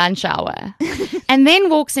during her lunch hour, and then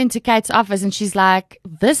walks into Kate's office, and she's like,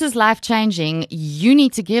 "This is life changing. You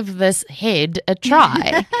need to give this head a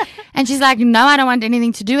try." And she's like, "No, I don't want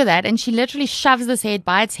anything to do with that." And she literally shoves this head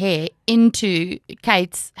by its hair into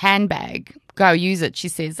Kate's handbag. Go use it, she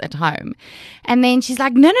says, at home. And then she's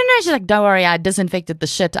like, no. She's like, don't worry, I disinfected the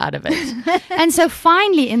shit out of it. And so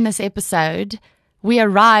finally in this episode, we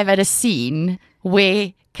arrive at a scene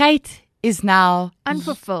where Kate is now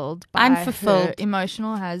unfulfilled by her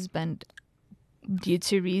emotional husband due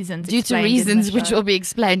to reasons which will be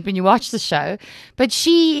explained when you watch the show. But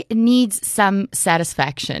she needs some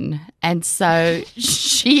satisfaction, and so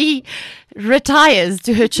she retires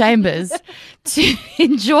to her chambers to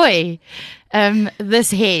enjoy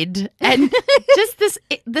this head. And just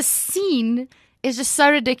the scene is just so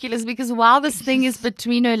ridiculous, because while this thing is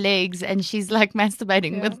between her legs and she's like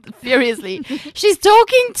masturbating furiously, she's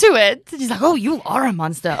talking to it. She's like, "Oh, you are a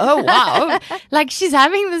monster. Oh, wow." Like she's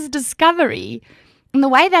having this discovery. And the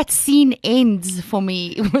way that scene ends for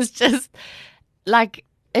me, it was just like,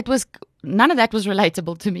 none of that was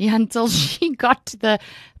relatable to me until she got to the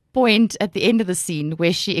point at the end of the scene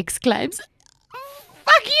where she exclaims,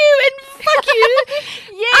 "Fuck you and fuck you."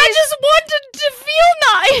 Yes. I just wanted to feel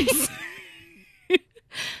nice.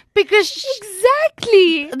 Because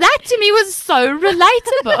Exactly. That to me was so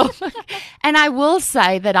relatable. And I will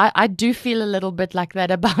say that I do feel a little bit like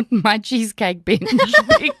that about my cheesecake binge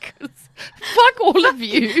because fuck all of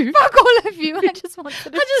you. Fuck all of you. I just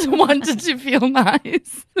wanted to feel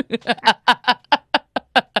nice.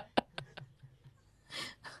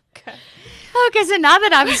 Okay, so now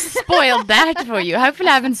that I've spoiled that for you, hopefully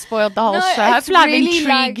I haven't spoiled the whole show. Hopefully really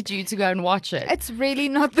I've intrigued you to go and watch it. It's really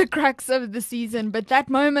not the crux of the season, but that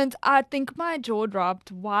moment, I think my jaw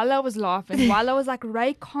dropped while I was laughing, while I was like,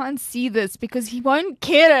 Ray can't see this because he won't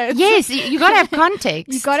get it. Yes, you got to have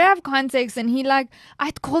context. You got to have context. And he like,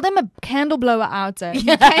 I called him a candle blower outer. He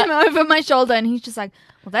came over my shoulder and he's just like,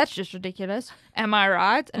 well, that's just ridiculous. Am I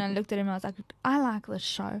right? And I looked at him and I was like, I like this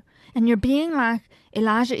show. And you're being like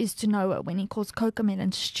Elijah is to Noah when he calls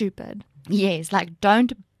Cocomelon stupid. Yes, like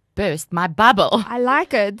don't burst my bubble. I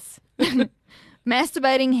like it.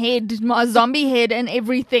 Masturbating head, my zombie head and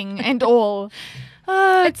everything and all.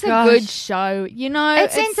 Oh, it's a good show. You know,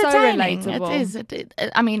 it's entertaining. so relatable. It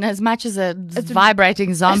is. I mean, as much as a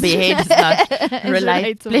vibrating zombie head is not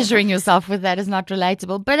relatable. Pleasuring yourself with that is not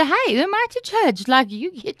relatable. But hey, who am I to judge? Like,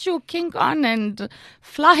 you get your kink on and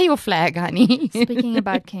fly your flag, honey. Speaking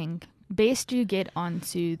about kink, best you get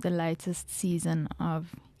onto the latest season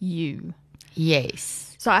of You.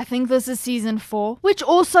 Yes. So I think this is season 4, which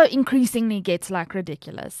also increasingly gets like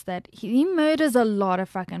ridiculous. That he murders a lot of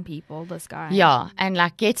fucking people, this guy. Yeah, and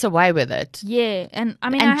like gets away with it. Yeah, and I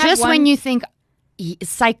mean, and just when you think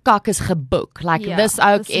sy kak is geboek, like this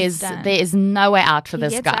ook there is no way out for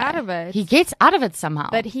this guy. He gets out of it. He gets out of it somehow.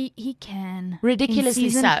 But he can. Ridiculously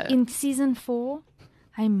so. In season 4,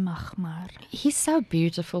 hy mag maar. He's so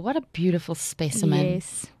beautiful. What a beautiful specimen.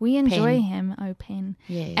 Yes. We enjoy him, Pen.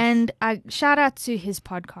 Yes. And I shout out to his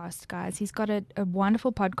podcast, guys. He's got a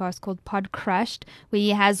wonderful podcast called Pod Crushed, where he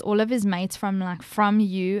has all of his mates from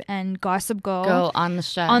You and Gossip Girl on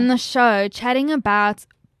the show. Chatting about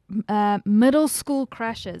middle school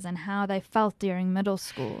crushes and how they felt during middle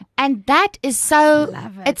school. And that is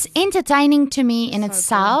it's entertaining to me in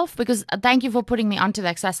itself because thank you for putting me onto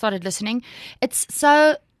that because I started listening. It's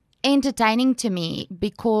so entertaining to me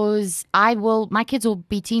because my kids will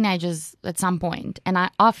be teenagers at some point, and I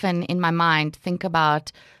often in my mind think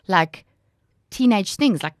about like teenage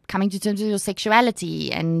things, like coming to terms with your sexuality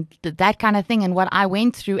and that kind of thing and what I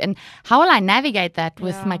went through and how will I navigate that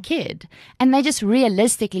with my kid. And they just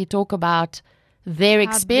realistically talk about their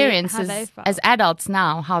experiences as adults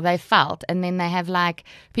now, how they felt. And then they have like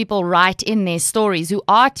people write in their stories who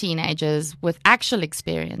are teenagers with actual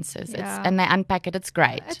experiences. And they unpack it. It's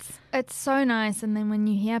great. It's so nice. And then when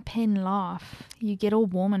you hear Pen laugh, you get all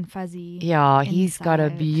warm and fuzzy. Yeah, he's got a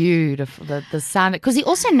beautiful, the sound. Because he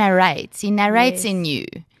also narrates. He narrates in You.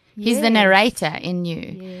 He's the narrator in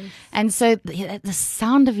You. Yes. And so the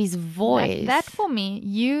sound of his voice. That for me,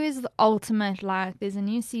 You is the ultimate, like, there's a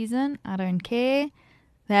new season. I don't care.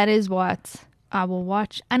 That is what I will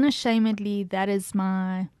watch. Unashamedly, that is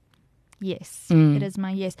my yes. It is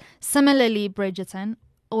my yes. Similarly, Bridgerton,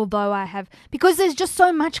 although I have, because there's just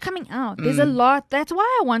so much coming out. There's a lot. That's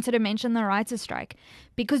why I wanted to mention the writer's strike.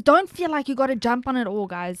 Because don't feel like you got to jump on it all,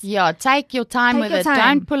 guys. Yeah, take your time with it.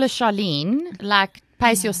 Don't pull a Charlene. Like,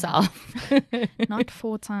 pace yourself. Not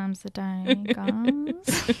 4 times a day,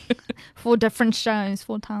 guys. 4 different shows,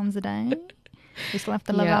 4 times a day. We still have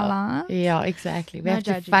to live our lives. Yeah, exactly. We have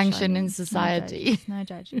to function in society. No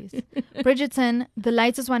judges. Bridgerton, the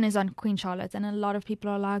latest one is on Queen Charlotte, and a lot of people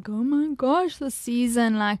are like, oh my gosh, this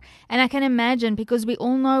season. Like, and I can imagine, because we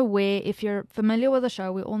all know where, if you're familiar with the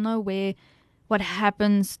show, we all know what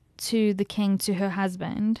happens to the king, to her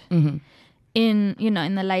husband. Mm-hmm. In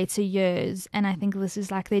the later years, and I think this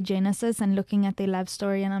is like their genesis and looking at their love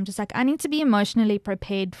story, and I'm just like, I need to be emotionally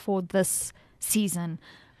prepared for this season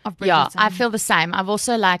of Bridgerton. Yeah, I feel the same. I've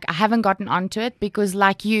also I haven't gotten onto it because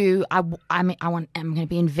like you, I'm going to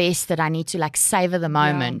be invested. I need to like savor the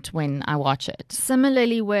moment when I watch it.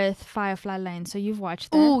 Similarly with Firefly Lane. So you've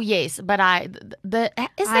watched that? Oh yes, but the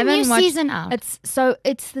new season out? It's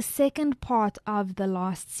the second part of the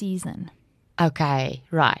last season. Okay,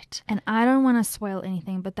 right. And I don't want to spoil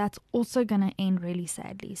anything, but that's also going to end really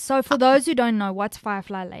sadly. So for those who don't know, what's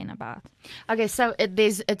Firefly Lane about? Okay, so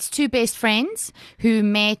it's 2 best friends who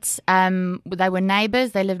met, they were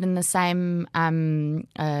neighbors, they lived in the same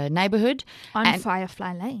neighborhood. On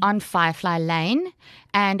Firefly Lane. On Firefly Lane.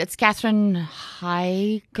 And it's Katherine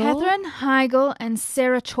Heigl and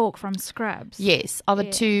Sarah Chalke from Scrubs. Yes, are the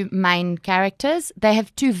 2 main characters. They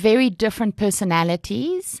have 2 very different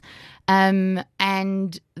personalities.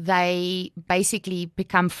 And they basically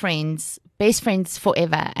become friends best friends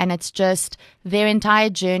forever. And it's just their entire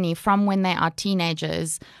journey from when they are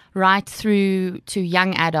teenagers right through to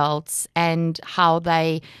young adults, and how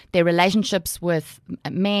their relationships with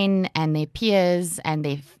men and their peers and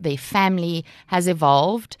their family has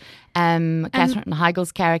evolved. Katherine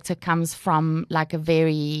Heigl's character comes from like a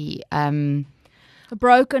very a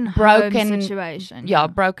broken home situation. Yeah,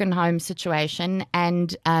 broken home situation.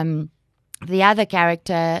 And the other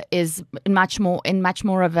character is in much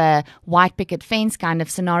more of a white picket fence kind of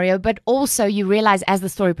scenario, but also you realize as the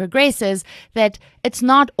story progresses that it's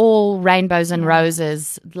not all rainbows and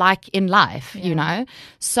roses like in life, you know.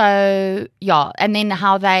 So and then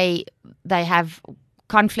how they have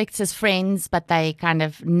conflicts as friends, but they kind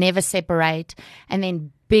of never separate, and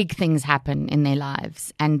then big things happen in their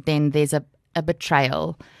lives, and then there's a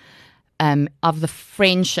betrayal of the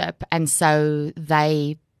friendship, and so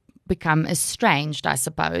they become estranged, I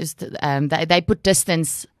suppose. They put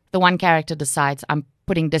distance. The one character decides, I'm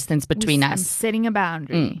putting distance between us. I'm setting a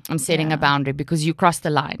boundary. I'm setting a boundary because you crossed the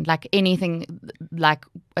line. Like anything, like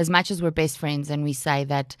as much as we're best friends and we say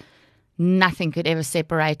that nothing could ever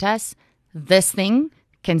separate us, this thing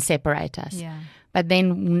can separate us. Yeah. But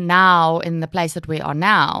then now, in the place that we are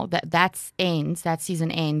now, that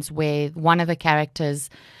season ends where one of the characters'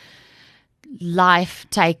 life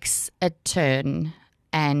takes a turn.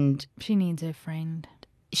 And she needs her friend.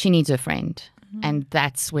 And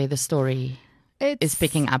that's where the story is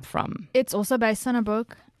picking up from. It's also based on a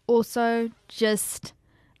book, also just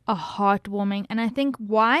a heartwarming. And I think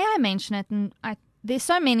why I mention it, and there's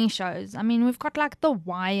so many shows. I mean, we've got like The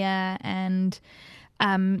Wire and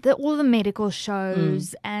all the medical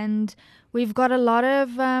shows, and we've got a lot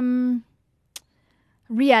of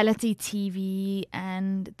reality TV,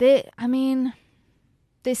 and there's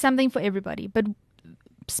something for everybody. But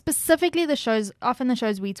specifically the shows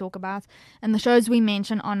we talk about and the shows we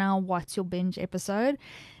mention on our What's Your Binge episode,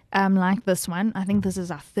 like this one, I think this is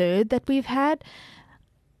our third that we've had.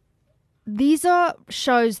 These are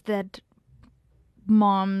shows that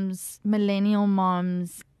millennial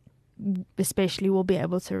moms especially, will be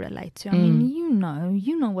able to relate to. I mean, you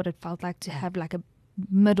know what it felt like to have like a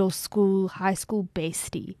middle school, high school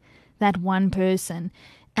bestie, that one person,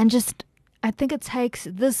 and just, I think it takes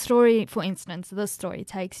this story, for instance,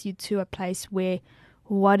 takes you to a place where,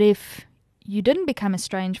 what if you didn't become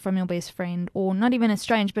estranged from your best friend, or not even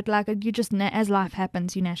estranged, but like you just, as life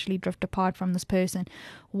happens, you naturally drift apart from this person.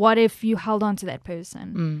 What if you held on to that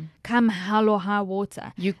person? Come hell or high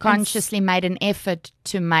water. You consciously made an effort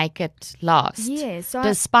to make it last. Yeah. So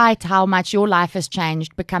despite how much your life has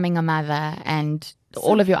changed, becoming a mother and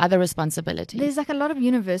all of your other responsibilities. There's like a lot of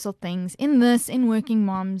universal things in this, in Working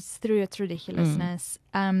Moms, through its ridiculousness,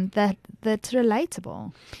 that's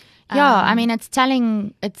relatable. Yeah, I mean, it's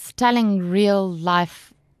telling real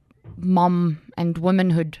life mom and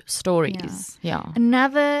womanhood stories. Yeah.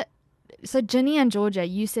 So Ginny and Georgia,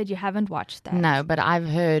 you said you haven't watched that. No, but I've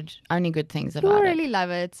heard only good things about it. I really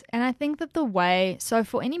love it. And I think that so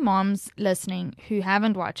for any moms listening who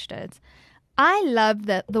haven't watched it, I love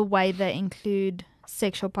the way they include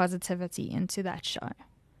sexual positivity into that show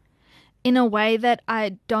in a way that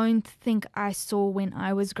I don't think I saw when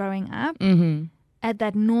I was growing up.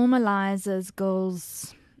 That normalizes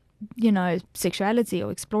girls, sexuality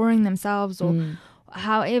or exploring themselves or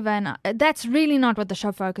however. And that's really not what the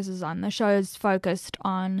show focuses on. The show is focused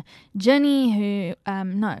on Georgia,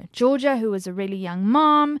 who was a really young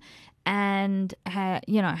mom and,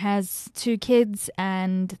 has 2 kids,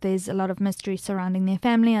 and there's a lot of mystery surrounding their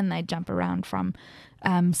family, and they jump around from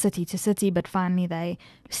city to city, but finally they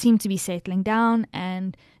seem to be settling down.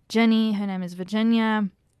 And Jenny, her name is Virginia,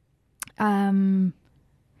 kind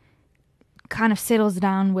of settles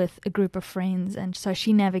down with a group of friends, and so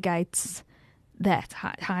she navigates that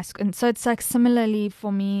high school. And so it's like similarly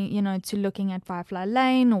for me, to looking at Firefly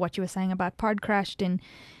Lane, or what you were saying about Pod Crashed, and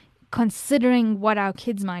considering what our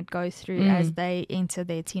kids might go through as they enter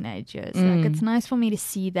their teenage years. Like, it's nice for me to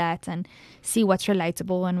see that and see what's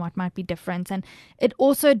relatable and what might be different. And it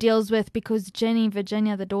also deals with, because Jenny,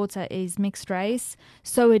 Virginia, the daughter, is mixed race,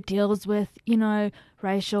 so it deals with,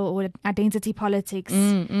 racial or identity politics,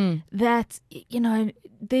 that,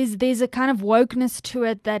 there's a kind of wokeness to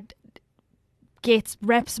it that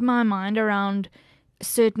wraps my mind around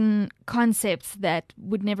certain concepts that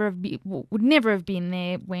would never have been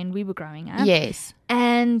there when we were growing up. Yes.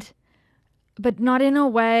 But not in a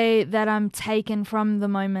way that I'm taken from the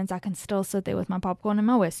moment. I can still sit there with my popcorn and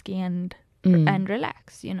my whiskey and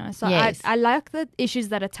relax, So yes. I like the issues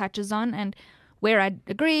that it touches on, and where I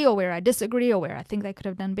agree or where I disagree or where I think they could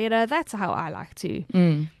have done better. That's how I like to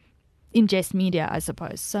ingest media, I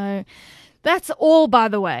suppose. So that's all, by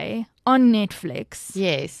the way, on Netflix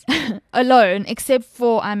Yes. alone, except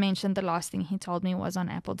for I mentioned the last thing he told me was on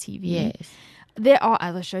Apple TV. Yes. There are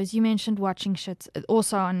other shows. You mentioned Watching Shit,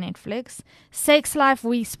 also on Netflix. Sex Life,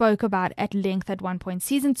 we spoke about at length at one point.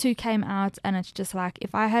 Season 2 came out, and it's just like,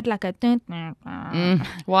 if I had like a...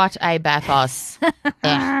 What a bathos.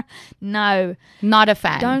 No. Not a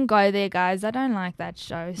fan. Don't go there, guys. I don't like that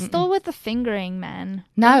show. Still with the fingering, man.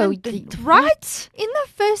 No. Right? In the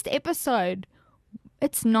first episode,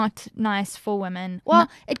 it's not nice for women. Well,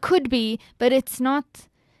 it could be, but it's not...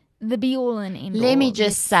 the be all and end all. Let me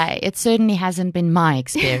just say, it certainly hasn't been my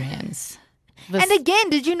experience. And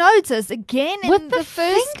again, did you notice? Again, with in the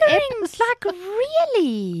first fingerings, like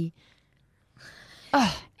really?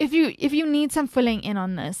 If you need some filling in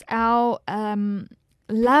on this, our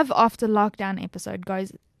Love After Lockdown episode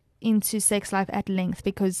goes into sex life at length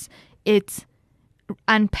because it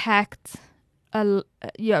unpacked.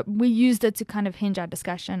 We used it to kind of hinge our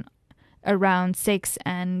discussion around sex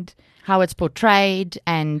and how it's portrayed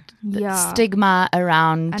and the stigma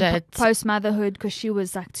around it. Post-motherhood, because she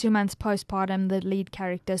was like 2 months postpartum, the lead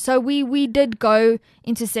character. So we did go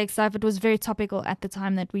into sex life. It was very topical at the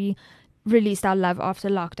time that we released our Love After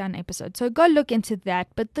Lockdown episode. So go look into that.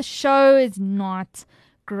 But the show is not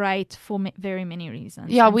great for very many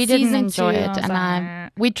reasons. Yeah, and we didn't season enjoy 2, it. And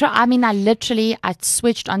like, I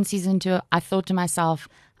switched on season 2. I thought to myself,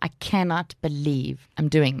 I cannot believe I'm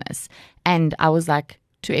doing this. And I was like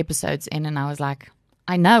 2 episodes in and I was like,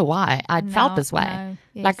 I know why. I felt this way. No.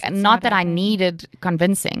 Yes, like, not that I needed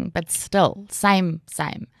convincing, but still, same.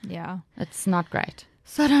 Yeah. It's not great.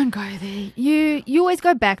 So don't go there. You always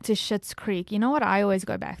go back to Schitt's Creek. You know what I always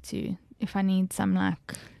go back to if I need some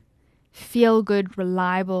like feel-good,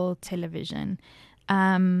 reliable television.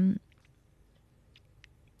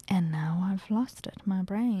 And now I've lost it. My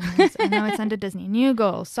brain. I know it's under Disney. New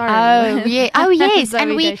Girl. Sorry. Oh, yeah. Oh, yes.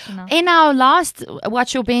 And we, Deschanel. in our last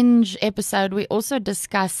Watch Your Binge episode, we also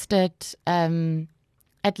discussed it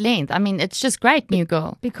at length. I mean, it's just great, New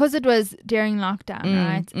Girl. Because it was during lockdown,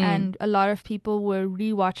 right? And a lot of people were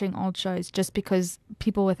rewatching old shows just because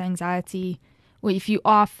people with anxiety, or if you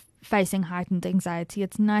are facing heightened anxiety,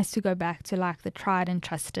 it's nice to go back to like the tried and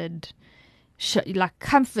trusted, like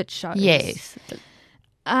comfort shows. Yes.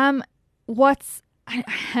 I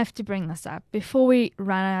have to bring this up before we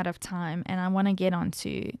run out of time, and I want to get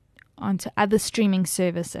onto other streaming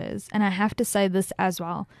services, and I have to say this as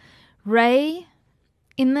well. Ray,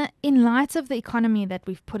 in light of the economy that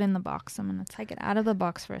we've put in the box, I'm going to take it out of the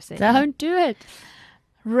box for a second. Don't do it.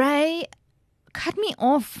 Ray, cut me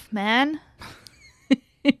off, man.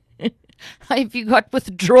 If you got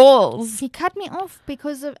withdrawals. He cut me off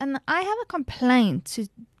because of, and I have a complaint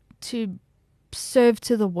to serve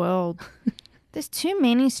to the world. There's too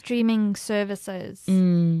many streaming services.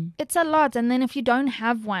 It's a lot. And then if you don't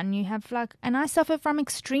have one, you have like, and I suffer from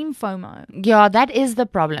extreme FOMO. Yeah, that is the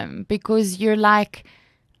problem, because you're like,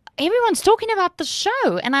 everyone's talking about the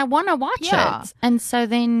show and I want to watch it. And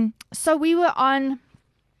so we were on,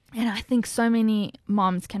 and I think so many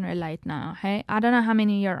moms can relate now. Hey, I don't know how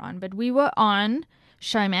many you're on, but we were on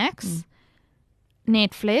Showmax,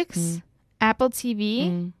 Netflix, Apple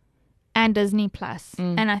TV, and Disney Plus,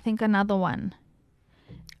 and I think another one.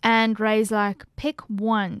 And Ray's like, pick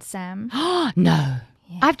one, Sam. No.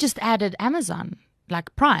 Yeah. I've just added Amazon,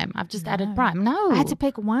 like Prime. I've just added Prime. No. I had to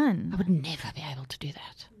pick one. I would never be able to do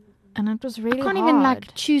that. And it was really hard. I can't even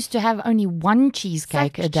like choose to have only one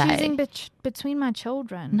cheesecake a day. Choosing between my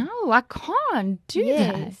children. No, I can't do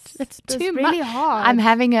that. It's too really hard. I'm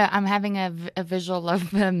having a visual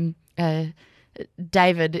of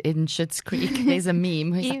David in Schitt's Creek. There's a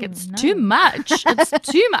meme. He's like, it's too much. It's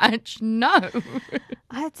too much. No.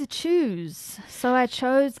 I had to choose. So I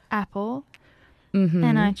chose Apple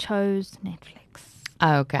and I chose Netflix.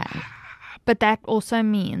 Okay. But that also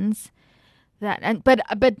means that, but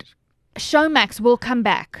Showmax will come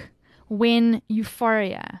back when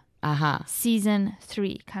Euphoria season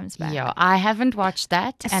 3 comes back. Yeah, I haven't watched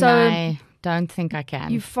that, and I don't think I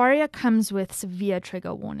can. Euphoria comes with severe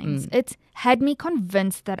trigger warnings. It had me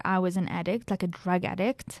convinced that I was an addict, like a drug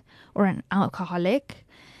addict or an alcoholic,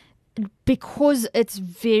 because it's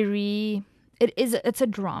a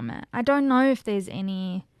drama. I don't know if there's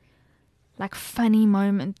any like funny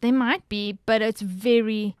moment. There might be, but it's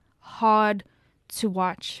very hard to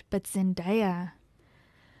watch. But Zendaya,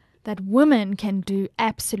 that woman can do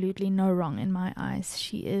absolutely no wrong in my eyes.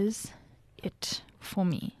 She is it for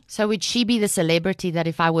me. So would she be the celebrity that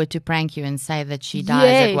if I were to prank you and say that she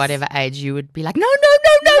dies at whatever age, you would be like, no.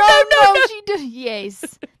 She did.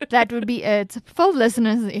 Yes, that would be it. Full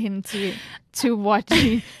listeners into to what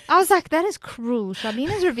you. I was like, that is cruel.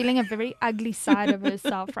 Charlene is revealing a very ugly side of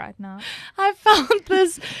herself right now. I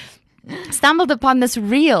stumbled upon this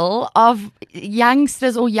reel of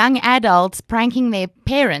youngsters or young adults pranking their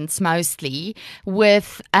parents mostly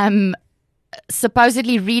with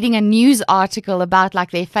supposedly reading a news article about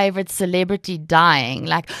like their favorite celebrity dying.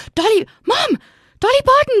 Like, Dolly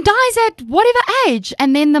Parton dies at whatever age.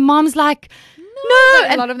 And then the mom's like, no.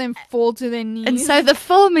 A lot of them fall to their knees. And so the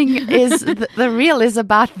filming is, the reel is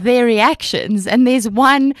about their reactions. And there's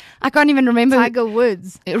one, I can't even remember. Tiger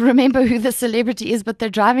Woods. Remember who the celebrity is, but they're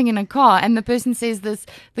driving in a car. And the person says this,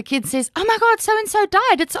 the kid says, oh my God, so-and-so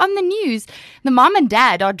died. It's on the news. The mom and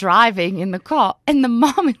dad are driving in the car. And the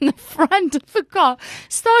mom in the front of the car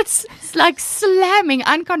starts like slamming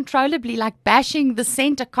uncontrollably, like bashing the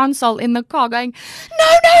center console in the car going,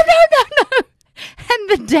 no. And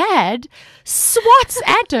the dad swats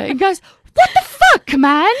at her and goes, what the fuck,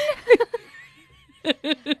 man?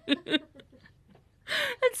 It's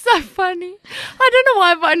so funny. I don't know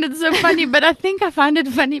why I find it so funny, but I think I find it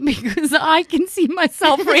funny because I can see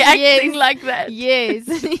myself reacting like that. Yes.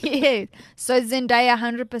 So Zendaya,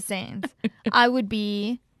 100%. I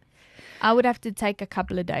would have to take a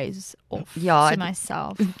couple of days off to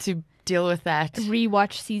myself. To deal with that.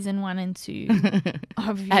 Rewatch season 1 and 2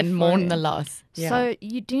 of and mourn the loss. Yeah. So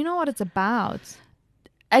do you know what it's about?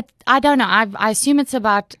 I don't know. I assume it's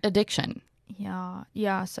about addiction.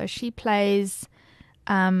 Yeah. So she plays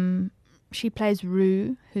Rue,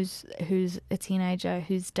 who's a teenager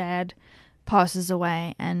whose dad passes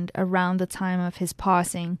away, and around the time of his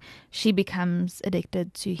passing, she becomes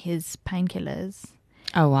addicted to his painkillers.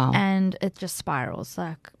 Oh wow! And it just spirals.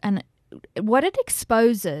 And what it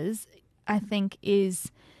exposes, I think,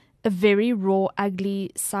 is a very raw,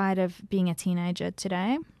 ugly side of being a teenager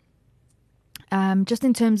today. Just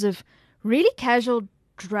in terms of really casual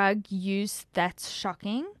drug use, that's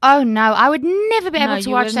shocking. Oh no, I would never be able to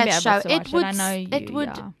watch that show. It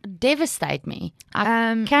would devastate me.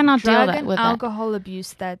 I cannot deal with that. Alcohol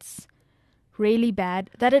abuse, that's really bad.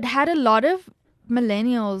 That it had a lot of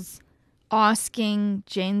millennials asking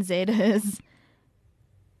Gen Zers,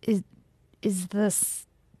 is this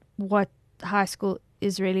what high school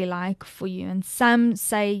is really like for you? And some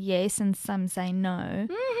say yes and some say no.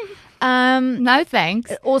 No thanks.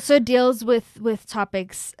 It also deals with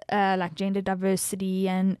topics like gender diversity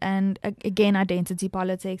and again identity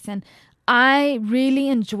politics, and I really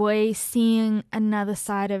enjoy seeing another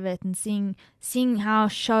side of it and seeing how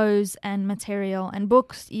shows and material and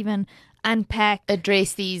books even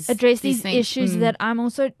address these issues that I'm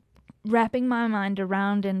also wrapping my mind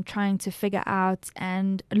around and trying to figure out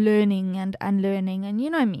and learning and unlearning. And you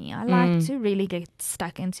know me, I like to really get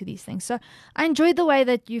stuck into these things. So I enjoyed the way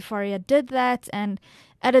that Euphoria did that, and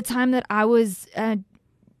at a time that I was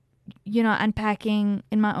unpacking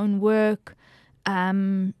in my own work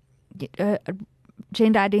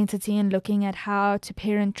gender identity and looking at how to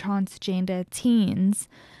parent transgender teens,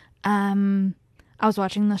 I was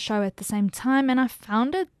watching the show at the same time, and I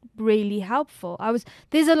found it really helpful.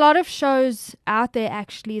 There's a lot of shows out there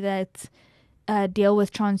actually that deal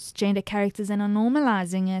with transgender characters and are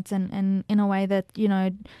normalizing it and in a way that,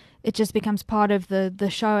 it just becomes part of the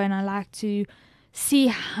show, and I like to see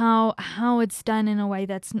how it's done in a way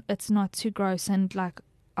it's not too gross and like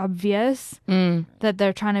obvious, that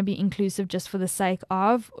they're trying to be inclusive just for the sake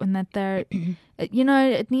of, and that they're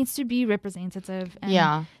it needs to be representative,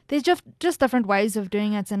 and there's just different ways of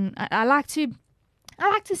doing it, and I like to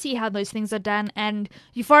see how those things are done. And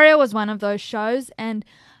Euphoria was one of those shows, and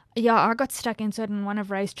I got stuck into it on one of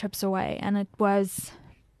Ray's trips away, and it was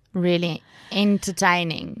really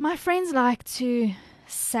entertaining. My friends like to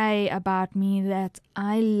say about me that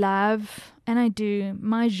I love, and I do,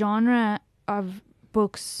 my genre of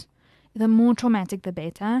books, the more traumatic the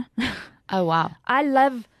better. Oh wow. I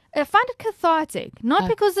find it cathartic, not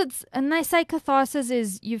because and they say catharsis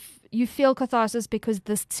is you feel catharsis because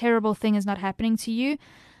this terrible thing is not happening to you.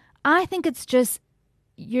 I think it's just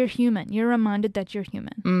you're human. You're reminded that you're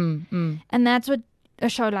human. And that's what a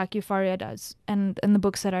show like Euphoria does, and the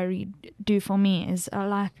books that I read do for me, is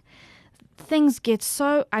like things get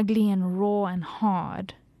so ugly and raw and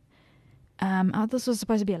hard. This was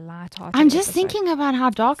supposed to be a light-hearted I'm just episode. thinking about how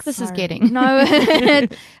dark this is getting. No,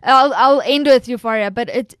 I'll end with Euphoria, but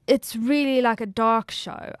it's really like a dark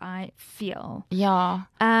show, I feel. Yeah.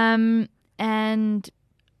 But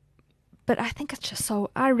I think it's just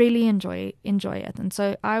I really enjoy it, and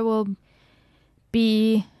so I will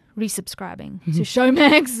be resubscribing to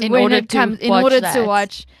Showmax In when order it to comes watch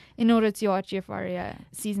that. in order to watch Euphoria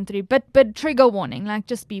season 3. But trigger warning, like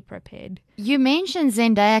just be prepared. You mentioned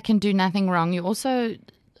Zendaya can do nothing wrong. You also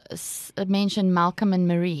mentioned Malcolm and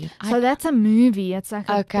Marie. So that's a movie. It's like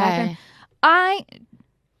a black Okay. and I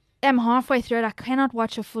am halfway through it. I cannot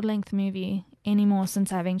watch a full length movie anymore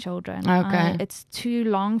since having children. Okay. It's too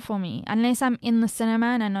long for me. Unless I'm in the cinema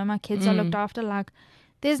and I know my kids are looked after, like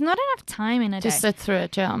there's not enough time in a To day. sit through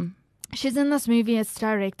it, yeah. She's in this movie. It's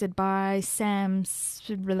directed by Sam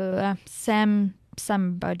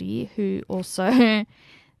somebody who also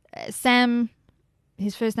Sam.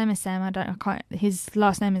 His first name is Sam. His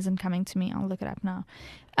last name isn't coming to me. I'll look it up now.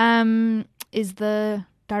 Is the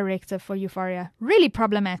director for Euphoria. Really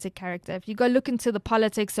problematic character. If you go look into the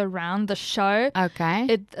politics around the show,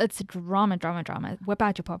 Okay. it's drama. Whip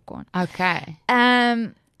out your popcorn. Okay.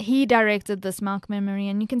 He directed this Malcolm and Marie,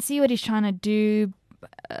 and you can see what he's trying to do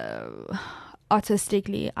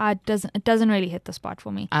artistically. It doesn't really hit the spot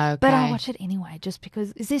for me. Okay. But I watch it anyway, just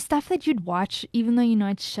because. Is there stuff that you'd watch even though you know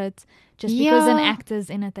it's shit, just because an actor's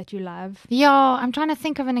in it that you love? Yeah, I'm trying to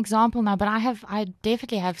think of an example now, but I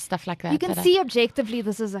definitely have stuff like that. You can see objectively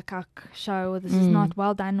this is a cuck show, or this is not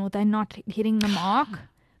well done, or they're not hitting the mark.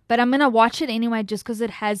 But I'm going to watch it anyway just because it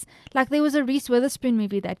has... Like, there was a Reese Witherspoon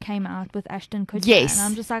movie that came out with Ashton Kutcher. Yes. And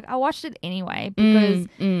I'm just like, I watched it anyway because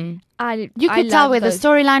You could tell where the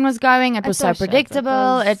storyline was going. It was so all shit.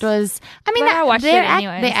 predictable. It was... I mean, But I watched their it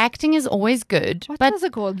anyways. their acting is always good. What but was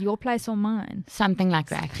it called? Your Place or Mine? Something like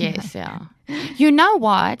that, yes, yeah. You know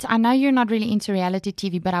what? I know you're not really into reality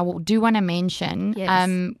TV, but I do want to mention...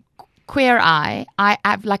 Yes. Queer Eye, I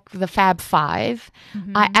have like the Fab Five.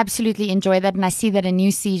 I absolutely enjoy that, and I see that a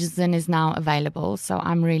new season is now available. So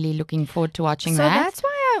I'm really looking forward to watching So that. that's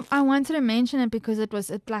why I wanted to mention it, because it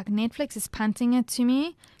like Netflix is punting it to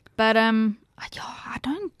me. But I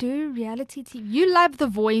don't do reality TV. You love The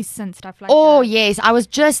Voice and stuff like that. Oh yes, I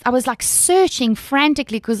was like searching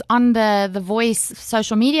frantically because on the Voice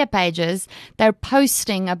social media pages they're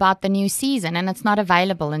posting about the new season, and it's not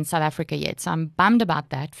available in South Africa yet. So I'm bummed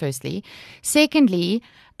about that. Firstly, secondly,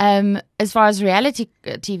 as far as reality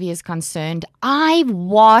TV is concerned, I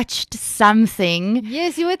watched something.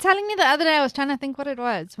 Yes, you were telling me the other day. I was trying to think what it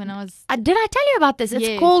was when I was... Did I tell you about this? It's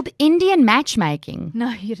Yes. called Indian matchmaking. No,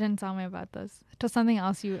 you didn't tell me about this. It was something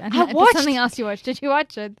else it watched- was something else you watched. Did you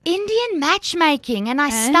watch it? Indian matchmaking, and I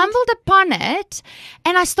stumbled upon it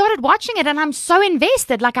and I started watching it, and I'm so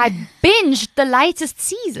invested. Like I binged the latest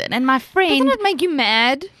season, and my friend... Doesn't it make you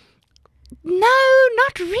mad? No,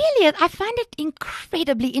 not really. I find it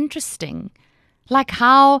incredibly interesting. Like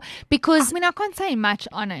how, because... I mean, I can't say much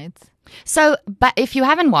on it. So, but if you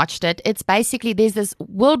haven't watched it, it's basically, there's this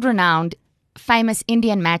world-renowned famous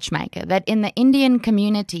Indian matchmaker that in the Indian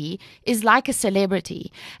community is like a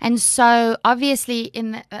celebrity. And so obviously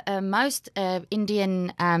in most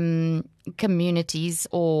Indian communities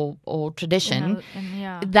or tradition,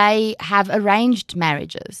 they have arranged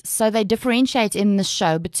marriages. So they differentiate in the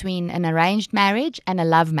show between an arranged marriage and a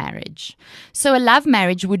love marriage. So a love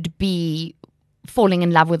marriage would be falling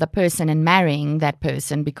in love with a person and marrying that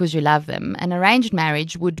person because you love them. An arranged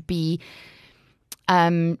marriage would be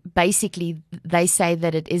basically, they say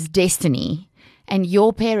that it is destiny, and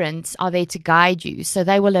your parents are there to guide you. So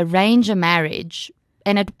they will arrange a marriage,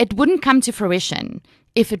 and it wouldn't come to fruition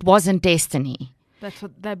if it wasn't destiny. That's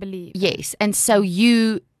what they believe. Yes, and so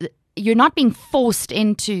you're not being forced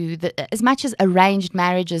into as much as arranged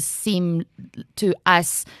marriages seem to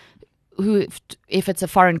us, who if it's a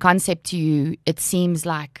foreign concept to you, it seems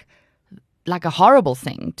like a horrible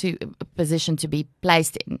thing a position to be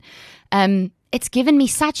placed in. It's given me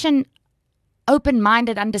such an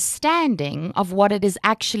open-minded understanding of what it is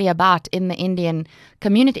actually about in the Indian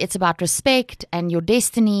community. It's about respect and your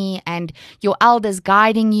destiny and your elders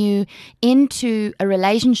guiding you into a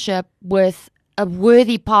relationship with a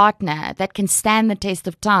worthy partner that can stand the test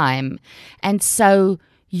of time. And so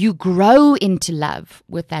you grow into love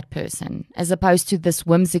with that person as opposed to this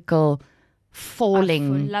whimsical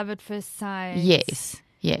falling. Love at first sight.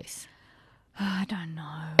 Yes. I don't know.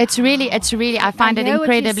 It's really, I find it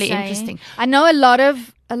incredibly interesting. I know a lot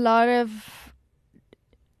of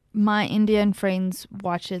my Indian friends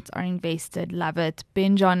watch it, are invested, love it,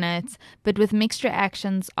 binge on it, but with mixed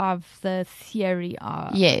reactions of the theory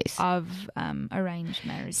of arranged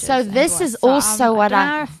marriages. So this is also what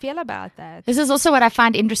I feel about that. This is also what I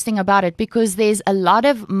find interesting about it, because there's a lot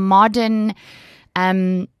of modern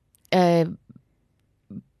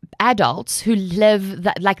adults who live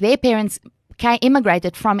like their parents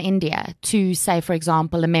immigrated from India to, say, for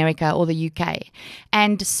example, America or the UK.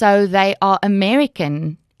 And so they are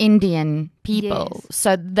American Indian people. Yes.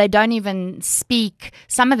 So they don't even speak,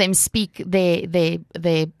 some of them speak their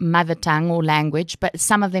mother tongue or language, but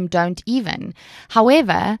some of them don't even.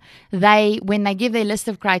 However, when they give their list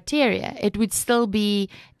of criteria, it would still be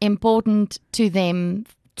important to them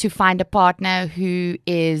to find a partner who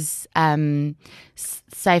is,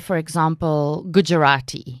 say, for example,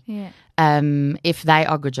 Gujarati. Yeah. If they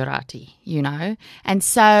are Gujarati, And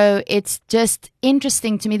so it's just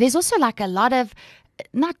interesting to me. There's also like a lot of,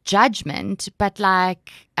 not judgment, but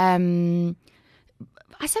like, I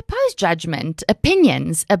suppose judgment,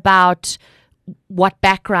 opinions about what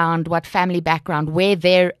family background, where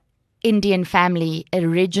their Indian family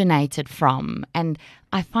originated from. And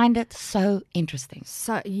I find it so interesting.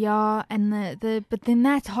 So, yeah, and but then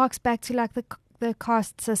that harks back to like the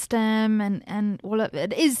caste system and all of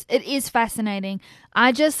it. It is fascinating.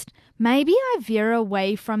 Maybe I veer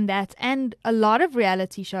away from that and a lot of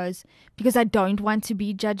reality shows because I don't want to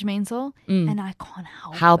be judgmental and I can't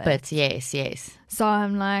help it. Yes. So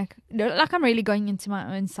I'm like I'm really going into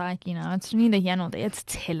my own psyche, It's neither here nor there. It's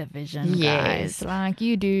television, guys. Like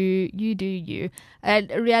you do you.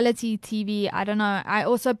 Reality TV, I don't know. I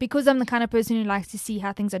also, because I'm the kind of person who likes to see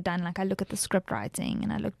how things are done, like I look at the script writing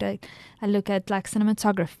and I look at like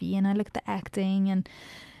cinematography and I look at the acting, and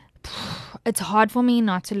it's hard for me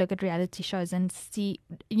not to look at reality shows and see,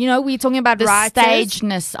 we're talking about the writers,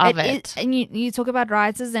 stageness of it. And you talk about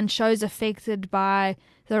writers and shows affected by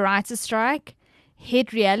the writers' strike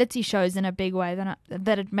hit reality shows in a big way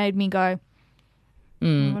that it made me go,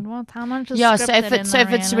 how much is scripted so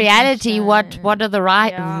if it's reality, what are the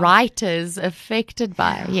writers affected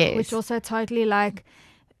by? Yes. Which also totally, like,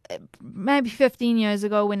 maybe 15 years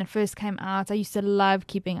ago when it first came out, I used to love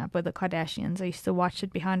Keeping Up with the Kardashians. I used to watch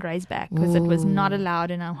it behind Ray's back because it was not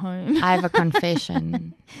allowed in our home. I have a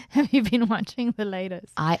confession. Have you been watching the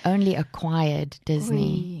latest? I only acquired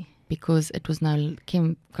Disney because it was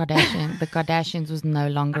Kim Kardashian. The Kardashians was no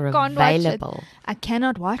longer available. I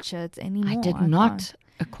cannot watch it anymore. I did not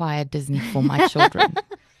acquire Disney for my children.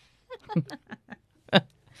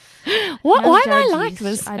 Why am I like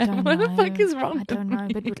this? I don't know. What the fuck is wrong? I don't know.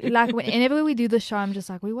 But like whenever we do the show, I'm just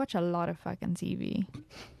like, we watch a lot of fucking TV.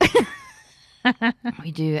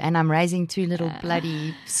 We do. And I'm raising two little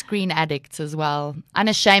bloody screen addicts as well.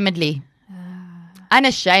 Unashamedly.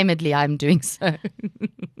 Unashamedly, I'm doing so.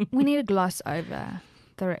 We need to gloss over.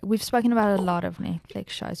 We've spoken about a lot of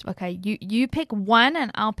Netflix shows. Okay, you pick one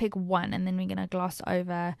and I'll pick one, and then we're going to gloss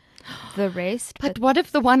over the rest. But what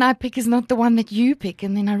if the one I pick is not the one that you pick,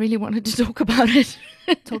 and then I really wanted to talk about it?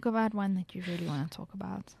 Talk about one that you really want to talk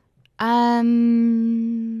about.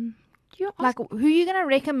 Like, who are you going to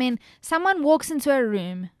recommend? Someone walks into a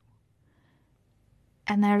room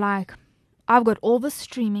and they're like, I've got all the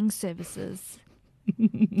streaming services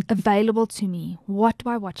available to me. What do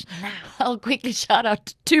I watch now? I'll quickly shout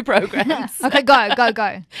out 2 programs. Okay,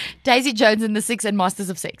 go. Daisy Jones and the Six and Masters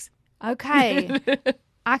of Sex. Okay.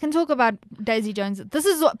 I can talk about Daisy Jones. This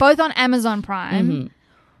is both on Amazon Prime. Mm-hmm.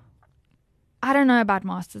 I don't know about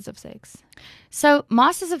Masters of Sex. So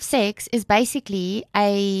Masters of Sex is basically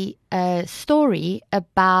a story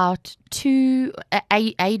about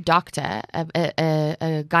a doctor, a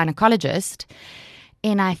gynecologist,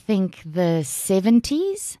 in, I think, the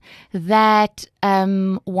 70s that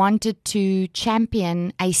wanted to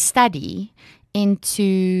champion a study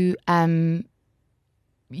into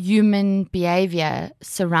human behavior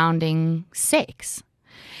surrounding sex.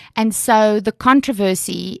 And so the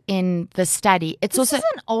controversy in the study, this is an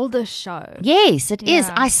older show. Yes, it is.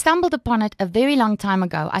 I stumbled upon it a very long time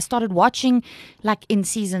ago. I started watching like in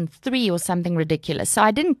season 3 or something ridiculous. So I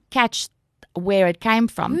didn't catch where it came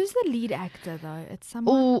from. Who's the lead actor though? It's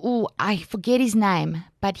someone. Oh, I forget his name,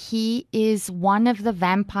 but he is one of the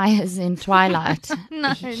vampires in Twilight.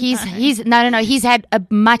 He's had a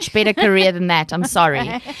much better career than that. I'm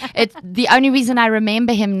sorry. It's the only reason I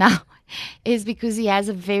remember him now is because he has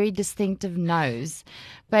a very distinctive nose.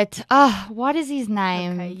 But what is his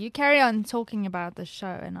name? Okay, you carry on talking about the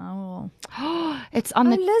show, and I will. It's on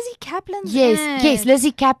Lizzie Kaplan's yes,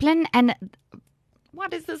 Lizzie Kaplan and.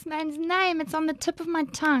 What is this man's name? It's on the tip of my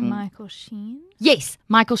tongue. Michael Sheen? Yes,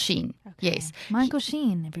 Michael Sheen. Okay. Yes. Michael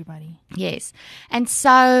Sheen, everybody. Yes. And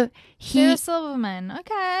so Sarah Silverman.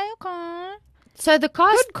 Okay. So the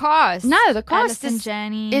cast. Good cast. No, the cast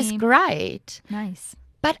is great. Nice.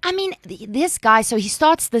 But I mean, this guy, so he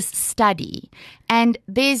starts this study and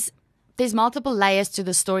there's multiple layers to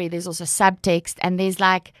the story. There's also subtext, and there's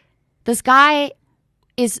like, this guy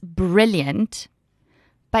is brilliant,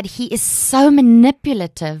 but he is so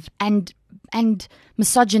manipulative and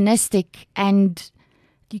misogynistic, and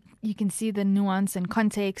you can see the nuance and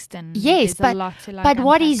context, and Yes, there's a lot to like but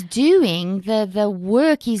what unpack. he's doing, the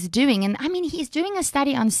work he's doing, and I mean, he's doing a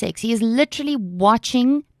study on sex. He is literally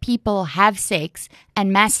watching people have sex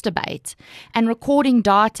and masturbate and recording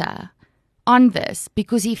data on this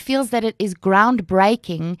because he feels that it is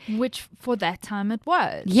groundbreaking. Which for that time it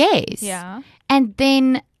was. Yes. Yeah. And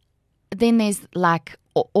then there's like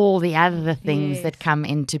all the other things Yes. that come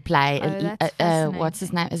into play. Oh, that's What's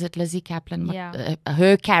his name? Is it Lizzie Kaplan? Yeah.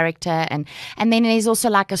 Her character, and then there's also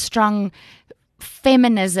like a strong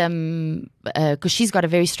feminism, because she's got a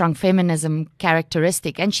very strong feminism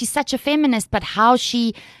characteristic, and she's such a feminist, but how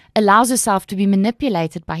she allows herself to be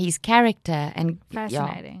manipulated by his character, and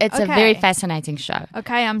Fascinating. it's a Okay. very fascinating show.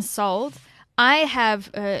 Okay, I'm sold. I have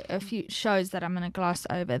a few shows that I'm going to gloss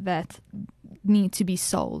over that need to be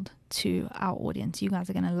sold to our audience. You guys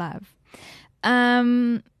are going to love.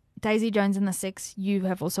 Daisy Jones and the Six. You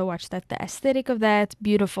have also watched that. The aesthetic of that,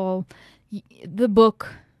 beautiful. The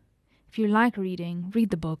book. If you like reading, read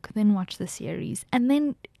the book, then watch the series, and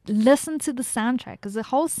then listen to the soundtrack, because the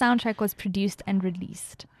whole soundtrack was produced and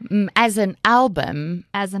released As an album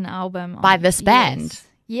as an album by this band. Yes.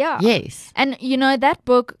 Yeah. Yes. And you know, that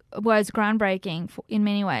book was groundbreaking in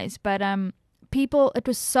many ways, but people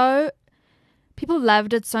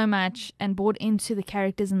loved it so much and bought into the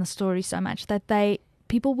characters and the story so much that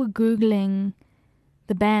people were Googling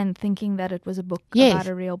the band thinking that it was a book about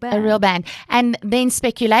a real band. A real band. And then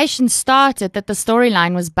speculation started that the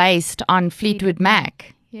storyline was based on Fleetwood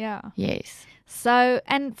Mac. Yeah. Yes. So,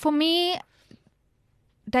 and for me,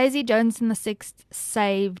 Daisy Jones and the Six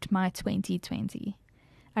saved my 2020.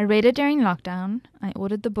 I read it during lockdown. I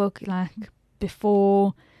ordered the book like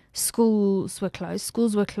before schools were closed.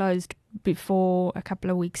 Schools were closed before, a couple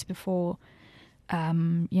of weeks before,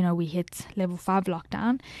 we hit level 5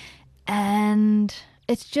 lockdown. And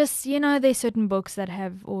it's just, there's certain books that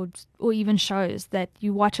have, or even shows that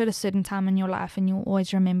you watch at a certain time in your life and you'll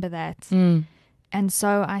always remember that. And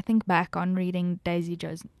so I think back on reading Daisy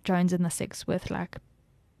Jones and the Six with like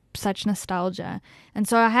such nostalgia. And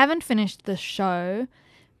so I haven't finished the show,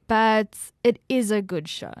 but it is a good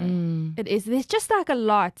show. It is. There's just like a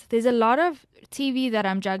lot. There's a lot of TV that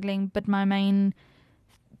I'm juggling, but my main,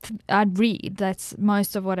 I'd read. That's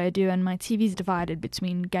most of what I do, and my TV's divided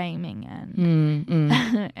between gaming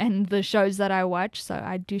and and the shows that I watch. So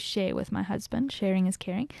I do share with my husband. Sharing is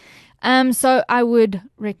caring. So I would,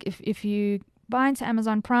 if you buy into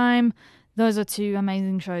Amazon Prime, those are two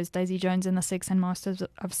amazing shows, Daisy Jones and the Six and Masters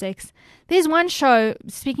of Sex. There's one show,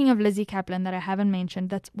 speaking of Lizzie Kaplan, that I haven't mentioned,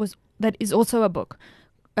 that is also a book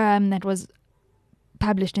that was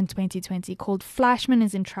published in 2020 called Flashman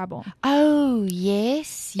is in Trouble. Oh,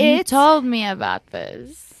 yes. You told me about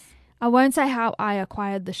this. I won't say how I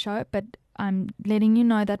acquired the show, but I'm letting you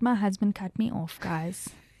know that my husband cut me off, guys.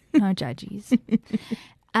 No judges.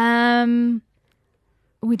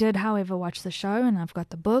 We did, however, watch the show, and I've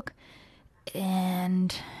got the book.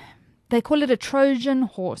 And they call it a Trojan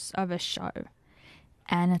horse of a show.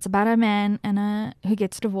 And it's about a man who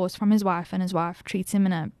gets divorced from his wife, and his wife treats him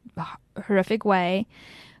in a horrific way.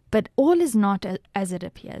 But all is not as it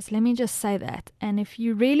appears. Let me just say that. And if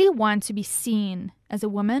you really want to be seen as a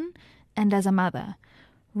woman and as a mother,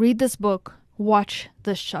 read this book, watch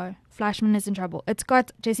this show. Flashman is in Trouble. It's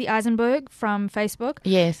got Jesse Eisenberg from Facebook.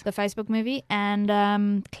 Yes. The Facebook movie. And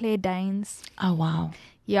Claire Danes. Oh, wow.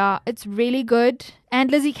 Yeah, it's really good. And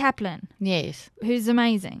Lizzie Kaplan. Yes. Who's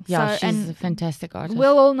amazing. Yeah, she's a fantastic artist.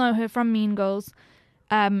 We'll all know her from Mean Girls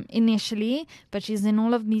initially, but she's in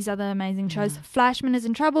all of these other amazing shows. Flashman is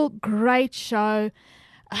in Trouble. Great show.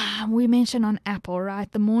 We mentioned on Apple, right?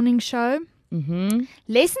 The Morning Show. Mm-hmm.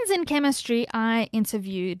 Lessons in Chemistry. I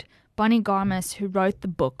interviewed Bonnie Garmus, who wrote the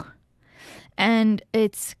book. And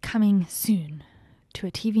it's coming soon to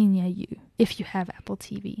a TV near you if you have Apple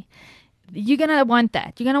TV. You're going to want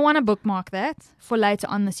that. You're going to want to bookmark that for later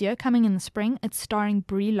on this year, coming in the spring. It's starring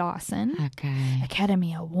Brie Larson. Okay.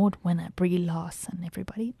 Academy Award winner Brie Larson,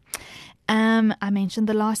 everybody. I mentioned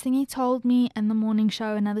The Last Thing He Told Me and The Morning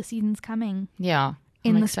Show. Another season's coming. Yeah.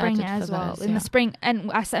 In the spring as well. In the spring. And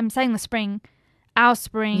I'm saying the spring. Our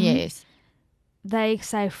spring. Yes. They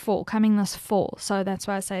say fall, coming this fall. So that's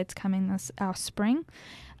why I say it's coming our spring.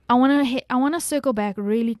 I want to circle back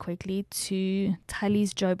really quickly to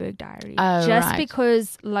Tully's Joburg Diary. Oh, just right.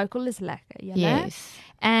 because local is lekker, you know? Yes.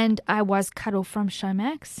 And I was cut off from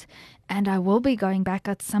Showmax, and I will be going back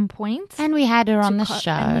at some point. And we had her on the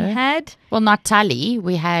show. And we had... Well, not Tully.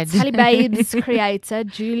 We had... Tully Babes creator,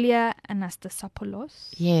 Julia Anastasopoulos.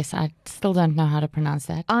 Yes, I still don't know how to pronounce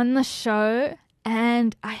that. On the show,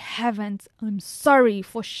 And I haven't, I'm sorry,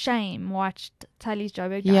 for shame, watched Tally's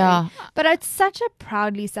Joburg Diary. Yeah. But it's such a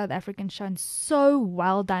proudly South African show and so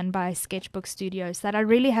well done by Sketchbook Studios that I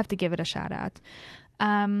really have to give it a shout out.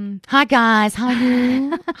 Hi guys, how are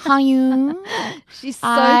you? How are you? She's so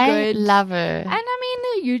I good. love her. And I mean,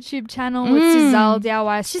 the YouTube channel with Suzelle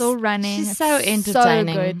DIY is still running. She's It's so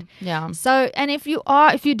entertaining. So good. Yeah. So, and if you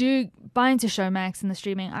do buy into Showmax and the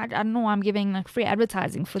streaming, I don't know why I'm giving like free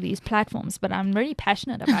advertising for these platforms, but I'm really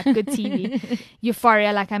passionate about good TV.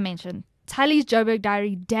 Euphoria, like I mentioned. Tally's Joburg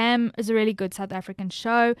Diary, damn, is a really good South African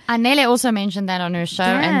show. Anele also mentioned that on her show,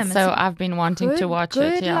 and so I've been wanting to watch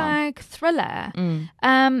it. Good, like thriller.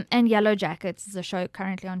 And Yellow Jackets is a show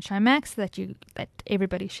currently on Showmax that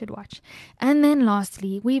everybody should watch. And then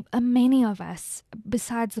lastly, many of us,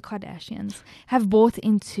 besides the Kardashians, have bought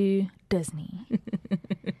into Disney.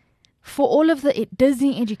 For all of the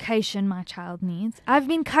Disney education my child needs. I've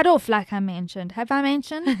been cut off, like I mentioned. Have I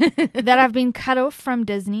mentioned that I've been cut off from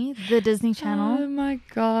Disney, the Disney Channel? Oh my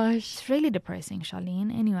gosh. It's really depressing,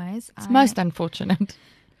 Charlene. Anyways. It's most unfortunate.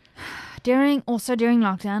 During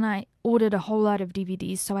lockdown, I ordered a whole lot of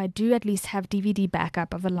DVDs, so I do at least have DVD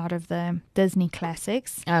backup of a lot of the Disney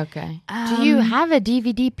classics. Okay. Do you have a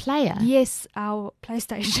DVD player? Yes, our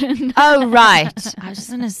PlayStation. Oh, right. I was just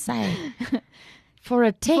going to say.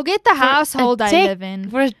 Forget the household I live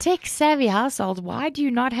in. For a tech-savvy household, why do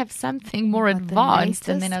you not have something more advanced?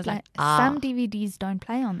 And then I was like, some DVDs don't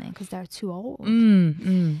play on there because they're too old.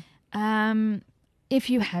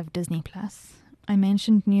 If you have Disney Plus, I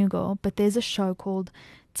mentioned New Girl, but there's a show called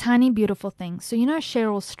Tiny Beautiful Things. So you know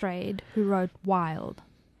Cheryl Strayed, who wrote Wild?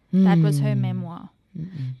 That was her memoir.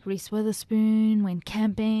 Reese Witherspoon went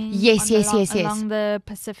camping. Yes. Along the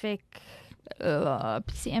Pacific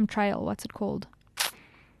PCM Trail. What's it called?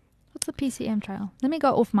 What's the PCM Trail? Let me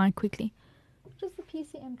go off mine quickly. What does the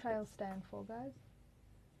PCM Trail stand for, guys?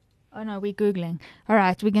 Oh no, we're Googling. All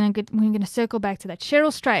right, we're gonna circle back to that.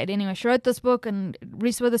 Cheryl Strayed. Anyway, she wrote this book, and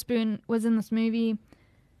Reese Witherspoon was in this movie.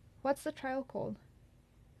 What's the trail called?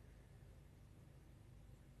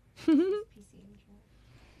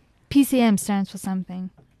 PCM stands for something.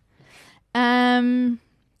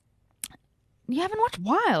 You haven't watched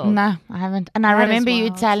Wild? No, I haven't. And I remember you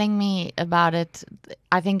telling me about it,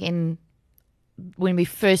 I think when we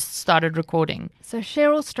first started recording. So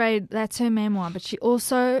Cheryl Strayed, that's her memoir, but she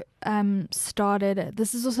also started,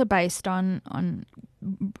 this is also based on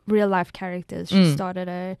real life characters. She started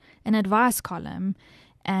an advice column,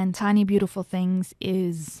 and Tiny Beautiful Things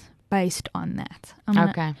is based on that.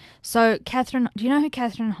 Okay. So do you know who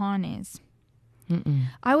Catherine Hahn is?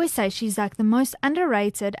 I always say she's like the most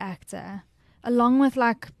underrated actor, along with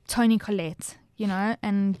like Toni Collette,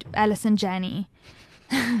 and Alison Janney.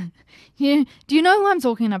 Do you know who I'm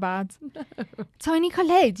talking about? No. Toni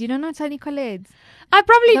Collette. You don't know Toni Collette? I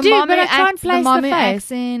probably do, but I can't place the mom who face.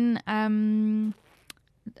 acts in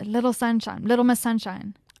Little Miss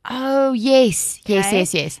Sunshine. Oh, yes. Okay.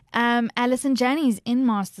 Yes. Alison Janney's in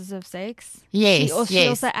Masters of Sex. Yes, She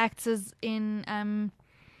also acts as in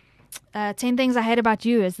 10 Things I Hate About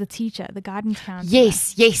You as the teacher, the guidance counselor.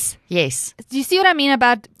 Yes. Do you see what I mean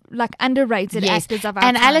about like underrated actors of our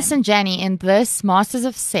and time? Alison Janney in this Masters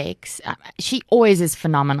of Sex, she always is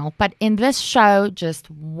phenomenal, but in this show, just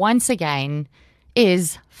once again,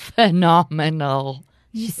 is phenomenal.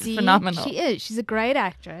 She's phenomenal. She is. She's a great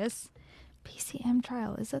actress. PCM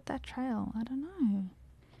Trail. Is it that trail? I don't know.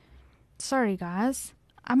 Sorry, guys.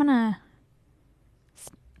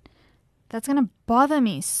 That's gonna bother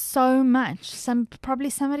me so much.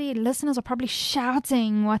 Listeners are probably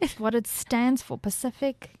shouting what it stands for.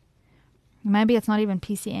 Pacific. Maybe it's not even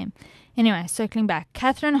PCM. Anyway, circling back.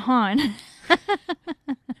 Catherine Hahn.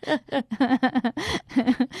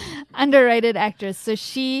 Underrated actress. So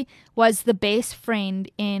she was the best friend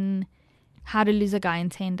in How to Lose a Guy in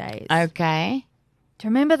 10 Days. Okay. Do you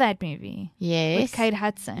remember that movie? Yes. With Kate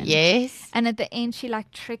Hudson. Yes. And at the end, she like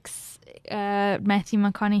tricks Matthew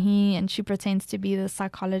McConaughey, and she pretends to be the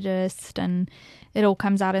psychologist, and it all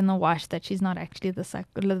comes out in the wash that she's not actually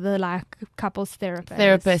the like couples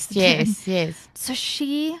therapist. Yes. So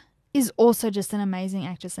she is also just an amazing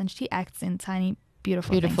actress, and she acts in Tiny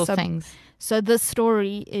Beautiful Things. So this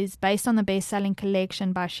story is based on the best-selling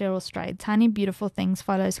collection by Cheryl Strayed. Tiny Beautiful Things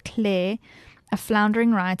follows Claire, a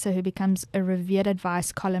floundering writer who becomes a revered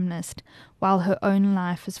advice columnist while her own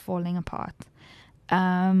life is falling apart.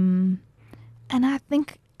 And I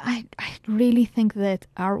really think that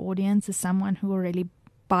our audience is someone who will really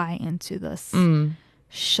buy into this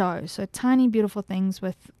show. So Tiny Beautiful Things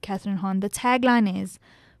with Catherine Hahn. The tagline is,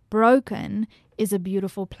 broken is a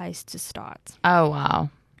beautiful place to start. Oh, wow.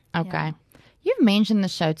 Okay. You've mentioned the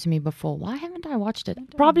show to me before. Why haven't I watched it?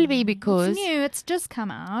 Probably because... It's new. It's just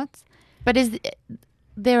come out. But is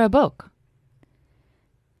there a book?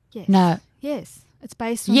 Yes. No. Yes. It's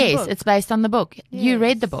based on the book. Yes, it's based on the book. You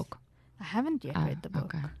read the Yes. book? I haven't yet read the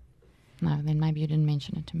book. Okay. No, then maybe you didn't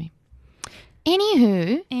mention it to me.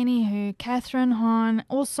 Anywho, Catherine Hahn,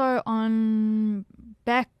 also on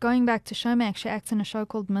going back to Showmax, she acts in a show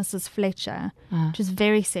called Mrs. Fletcher, which is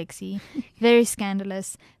very sexy, very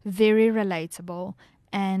scandalous, very relatable,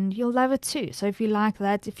 and you'll love it too. So if you like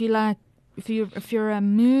that, if you're a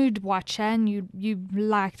mood watcher and you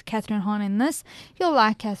liked Catherine Hahn in this, you'll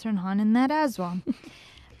like Catherine Hahn in that as well.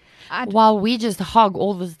 while we just hog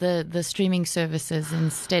all the streaming services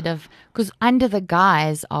instead of, because under the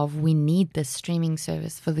guise of we need this streaming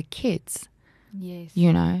service for the kids, Yes.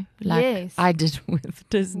 like Yes. I did with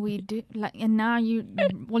Disney. We do, and now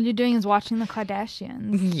all you're doing is watching the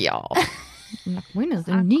Kardashians. Yeah. Like, when is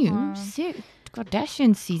the I new can't.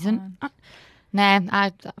 Kardashian season? Nah,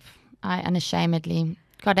 I unashamedly,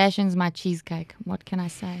 Kardashian's my cheesecake. What can I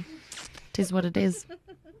say? It is what it is.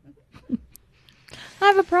 I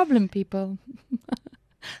have a problem, people.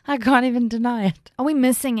 I can't even deny it. Are we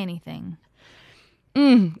missing anything?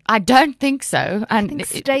 I don't think so. And I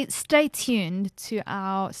think stay tuned to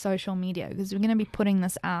our social media because we're going to be putting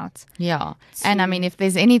this out. yeah. And I mean, if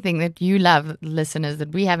there's anything that you love, listeners,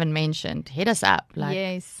 that we haven't mentioned, hit us up. Like,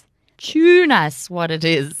 Yes. tune us what it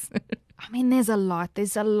is. I mean, there's a lot.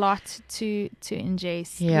 There's a lot to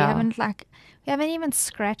ingest. Yeah. We haven't even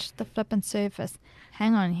scratched the flippant surface.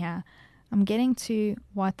 Hang on here. I'm getting to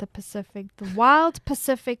the Wild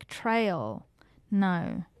Pacific Trail.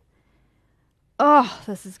 No. Oh,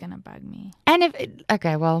 this is going to bug me. And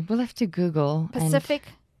we'll have to Google. Pacific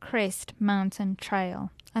Crest Mountain Trail.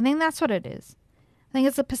 I think that's what it is. I think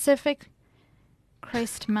it's a Pacific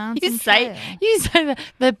Crest Mountain Trail. You say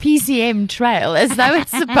the PCM trail as though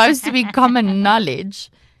it's supposed to be common knowledge.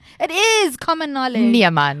 It is common knowledge.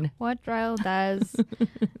 Neaman. What trail does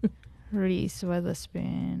Reese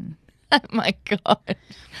Witherspoon? Oh my God.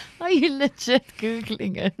 Are you legit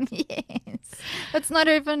Googling it? Yes. It's not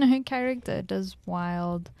even her character. Does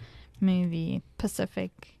Wild movie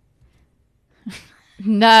Pacific.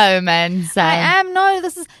 No, man. Sam.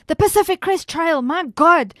 This is the Pacific Crest Trail. My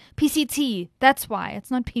God. PCT. That's why.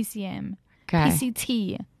 It's not PCM. Okay.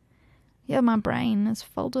 PCT. Yeah, my brain is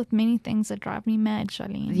filled with many things that drive me mad,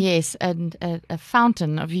 Charlene. Yes, and a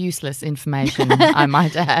fountain of useless information, I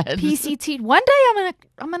might add. PCT. One day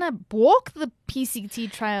I'm gonna walk the PCT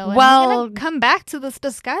trail. And Well, I'm gonna come back to this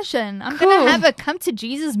discussion. I'm cool. gonna have a come to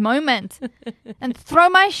Jesus moment and throw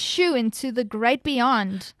my shoe into the great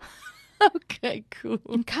beyond Okay, cool.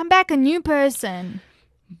 and come back a new person.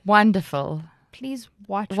 Wonderful. Please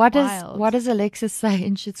watch What Wild. does Alexis say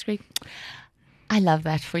in Schitt's Creek? I love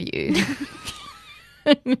that for you.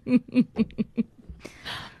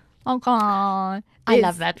 Oh God. I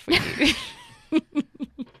love that for you.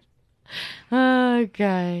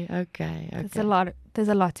 Okay. There's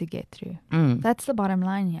a lot to get through. Mm. That's the bottom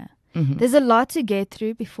line here. Mm-hmm. There's a lot to get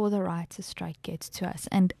through before the writer's strike gets to us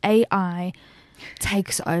and AI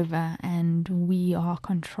takes over and we are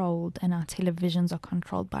controlled and our televisions are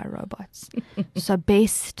controlled by robots. So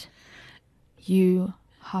best you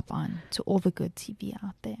hop on to all the good TV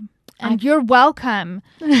out there. And you're welcome.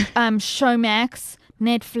 Showmax,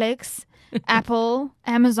 Netflix, Apple,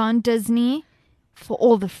 Amazon, Disney, for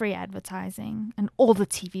all the free advertising and all the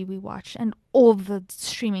TV we watch and all the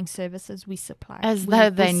streaming services we supply. As We- though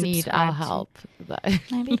we they need our subscribe to. help, though.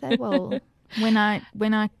 Maybe they will. When I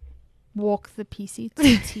walk the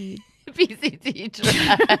PCT. PCT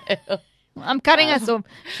trial. I'm cutting us off,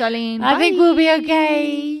 Charlene. I think Bye. we'll be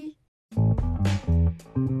okay.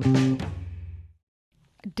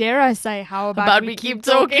 Dare I say, how about we keep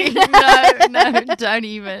talking? No, don't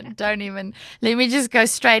even. Let me just go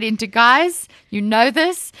straight into, guys, you know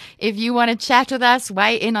this. If you want to chat with us,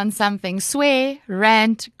 weigh in on something, swear,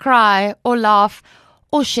 rant, cry, or laugh,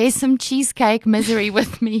 or share some cheesecake misery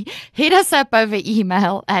with me, hit us up over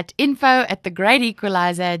email at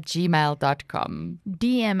info@thegreatequalizer@gmail.com.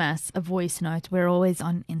 DM us a voice note. We're always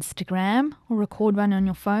on Instagram, or record one on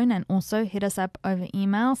your phone, and also hit us up over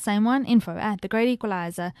email. Same one,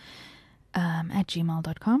 info@thegreatequalizer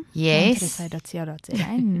 @gmail.com. Yes.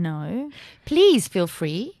 No. Please feel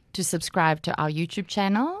free to subscribe to our YouTube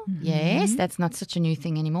channel. Yes, that's not such a new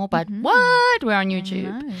thing anymore, but what? We're on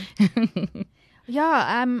YouTube. Yeah,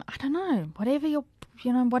 I don't know. Whatever your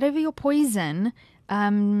poison,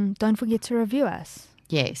 don't forget to review us.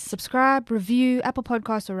 Yes. Subscribe, review, Apple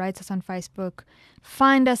Podcasts, or write us on Facebook.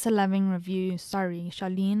 Find us a loving review. Sorry,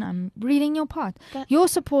 Charlene, I'm reading your part. Your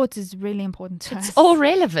support is really important to us. It's all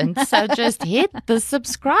relevant. So just hit the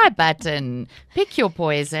subscribe button. Pick your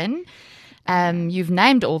poison. You've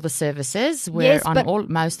named all the services. We're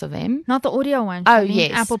on most of them. Not the audio one. Oh, Charlene.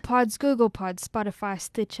 yes. Apple Pods, Google Pods, Spotify,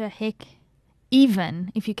 Stitcher, heck,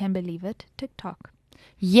 even, if you can believe it, TikTok.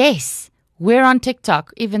 Yes, we're on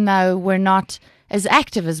TikTok, even though we're not as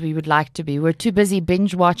active as we would like to be. We're too busy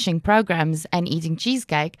binge watching programs and eating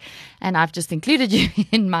cheesecake, and I've just included you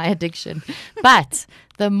in my addiction. But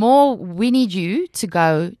the more we need you to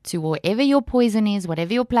go to wherever your poison is,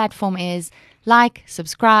 whatever your platform is, like,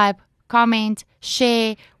 subscribe, comment,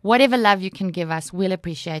 share, whatever love you can give us, we'll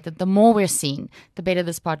appreciate it. The more we're seen, the better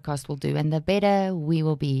this podcast will do, and the better we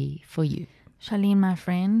will be for you. Charlene, my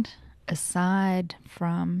friend,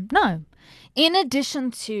 in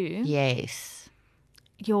addition to Yes.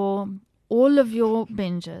 all of your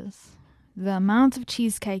binges, the amount of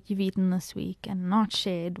cheesecake you've eaten this week and not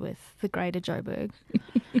shared with the greater Joburg,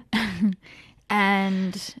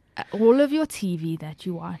 and all of your TV that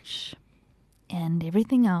you watch, and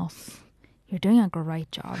everything else, you're doing a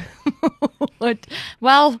great job.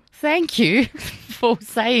 Well, thank you for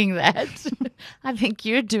saying that. I think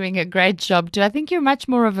you're doing a great job too. I think you're much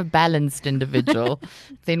more of a balanced individual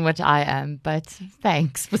than what I am, but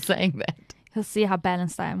thanks for saying that. You'll see how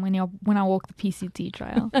balanced I am when I walk the PCT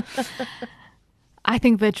trail. I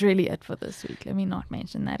think that's really it for this week. Let me not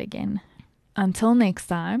mention that again. Until next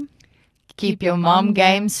time, keep your mom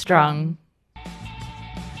game strong.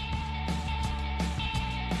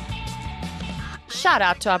 Shout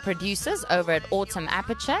out to our producers over at Autumn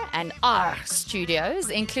Aperture and our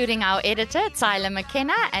studios, including our editor, Tyler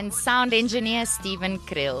McKenna, and sound engineer, Stephen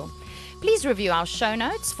Krill. Please review our show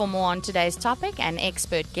notes for more on today's topic and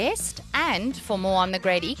expert guest. And for more on The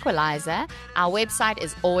Great Equalizer, our website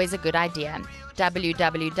is always a good idea.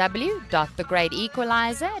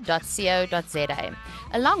 www.thegreatequalizer.co.za,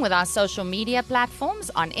 along with our social media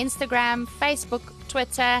platforms on Instagram, Facebook,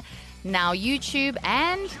 Twitter, now YouTube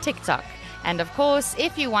and TikTok. And of course,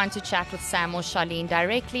 if you want to chat with Sam or Charlene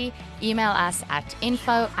directly, email us at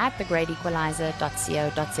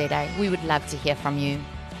info@thegreatequalizer.co.za. We would love to hear from you.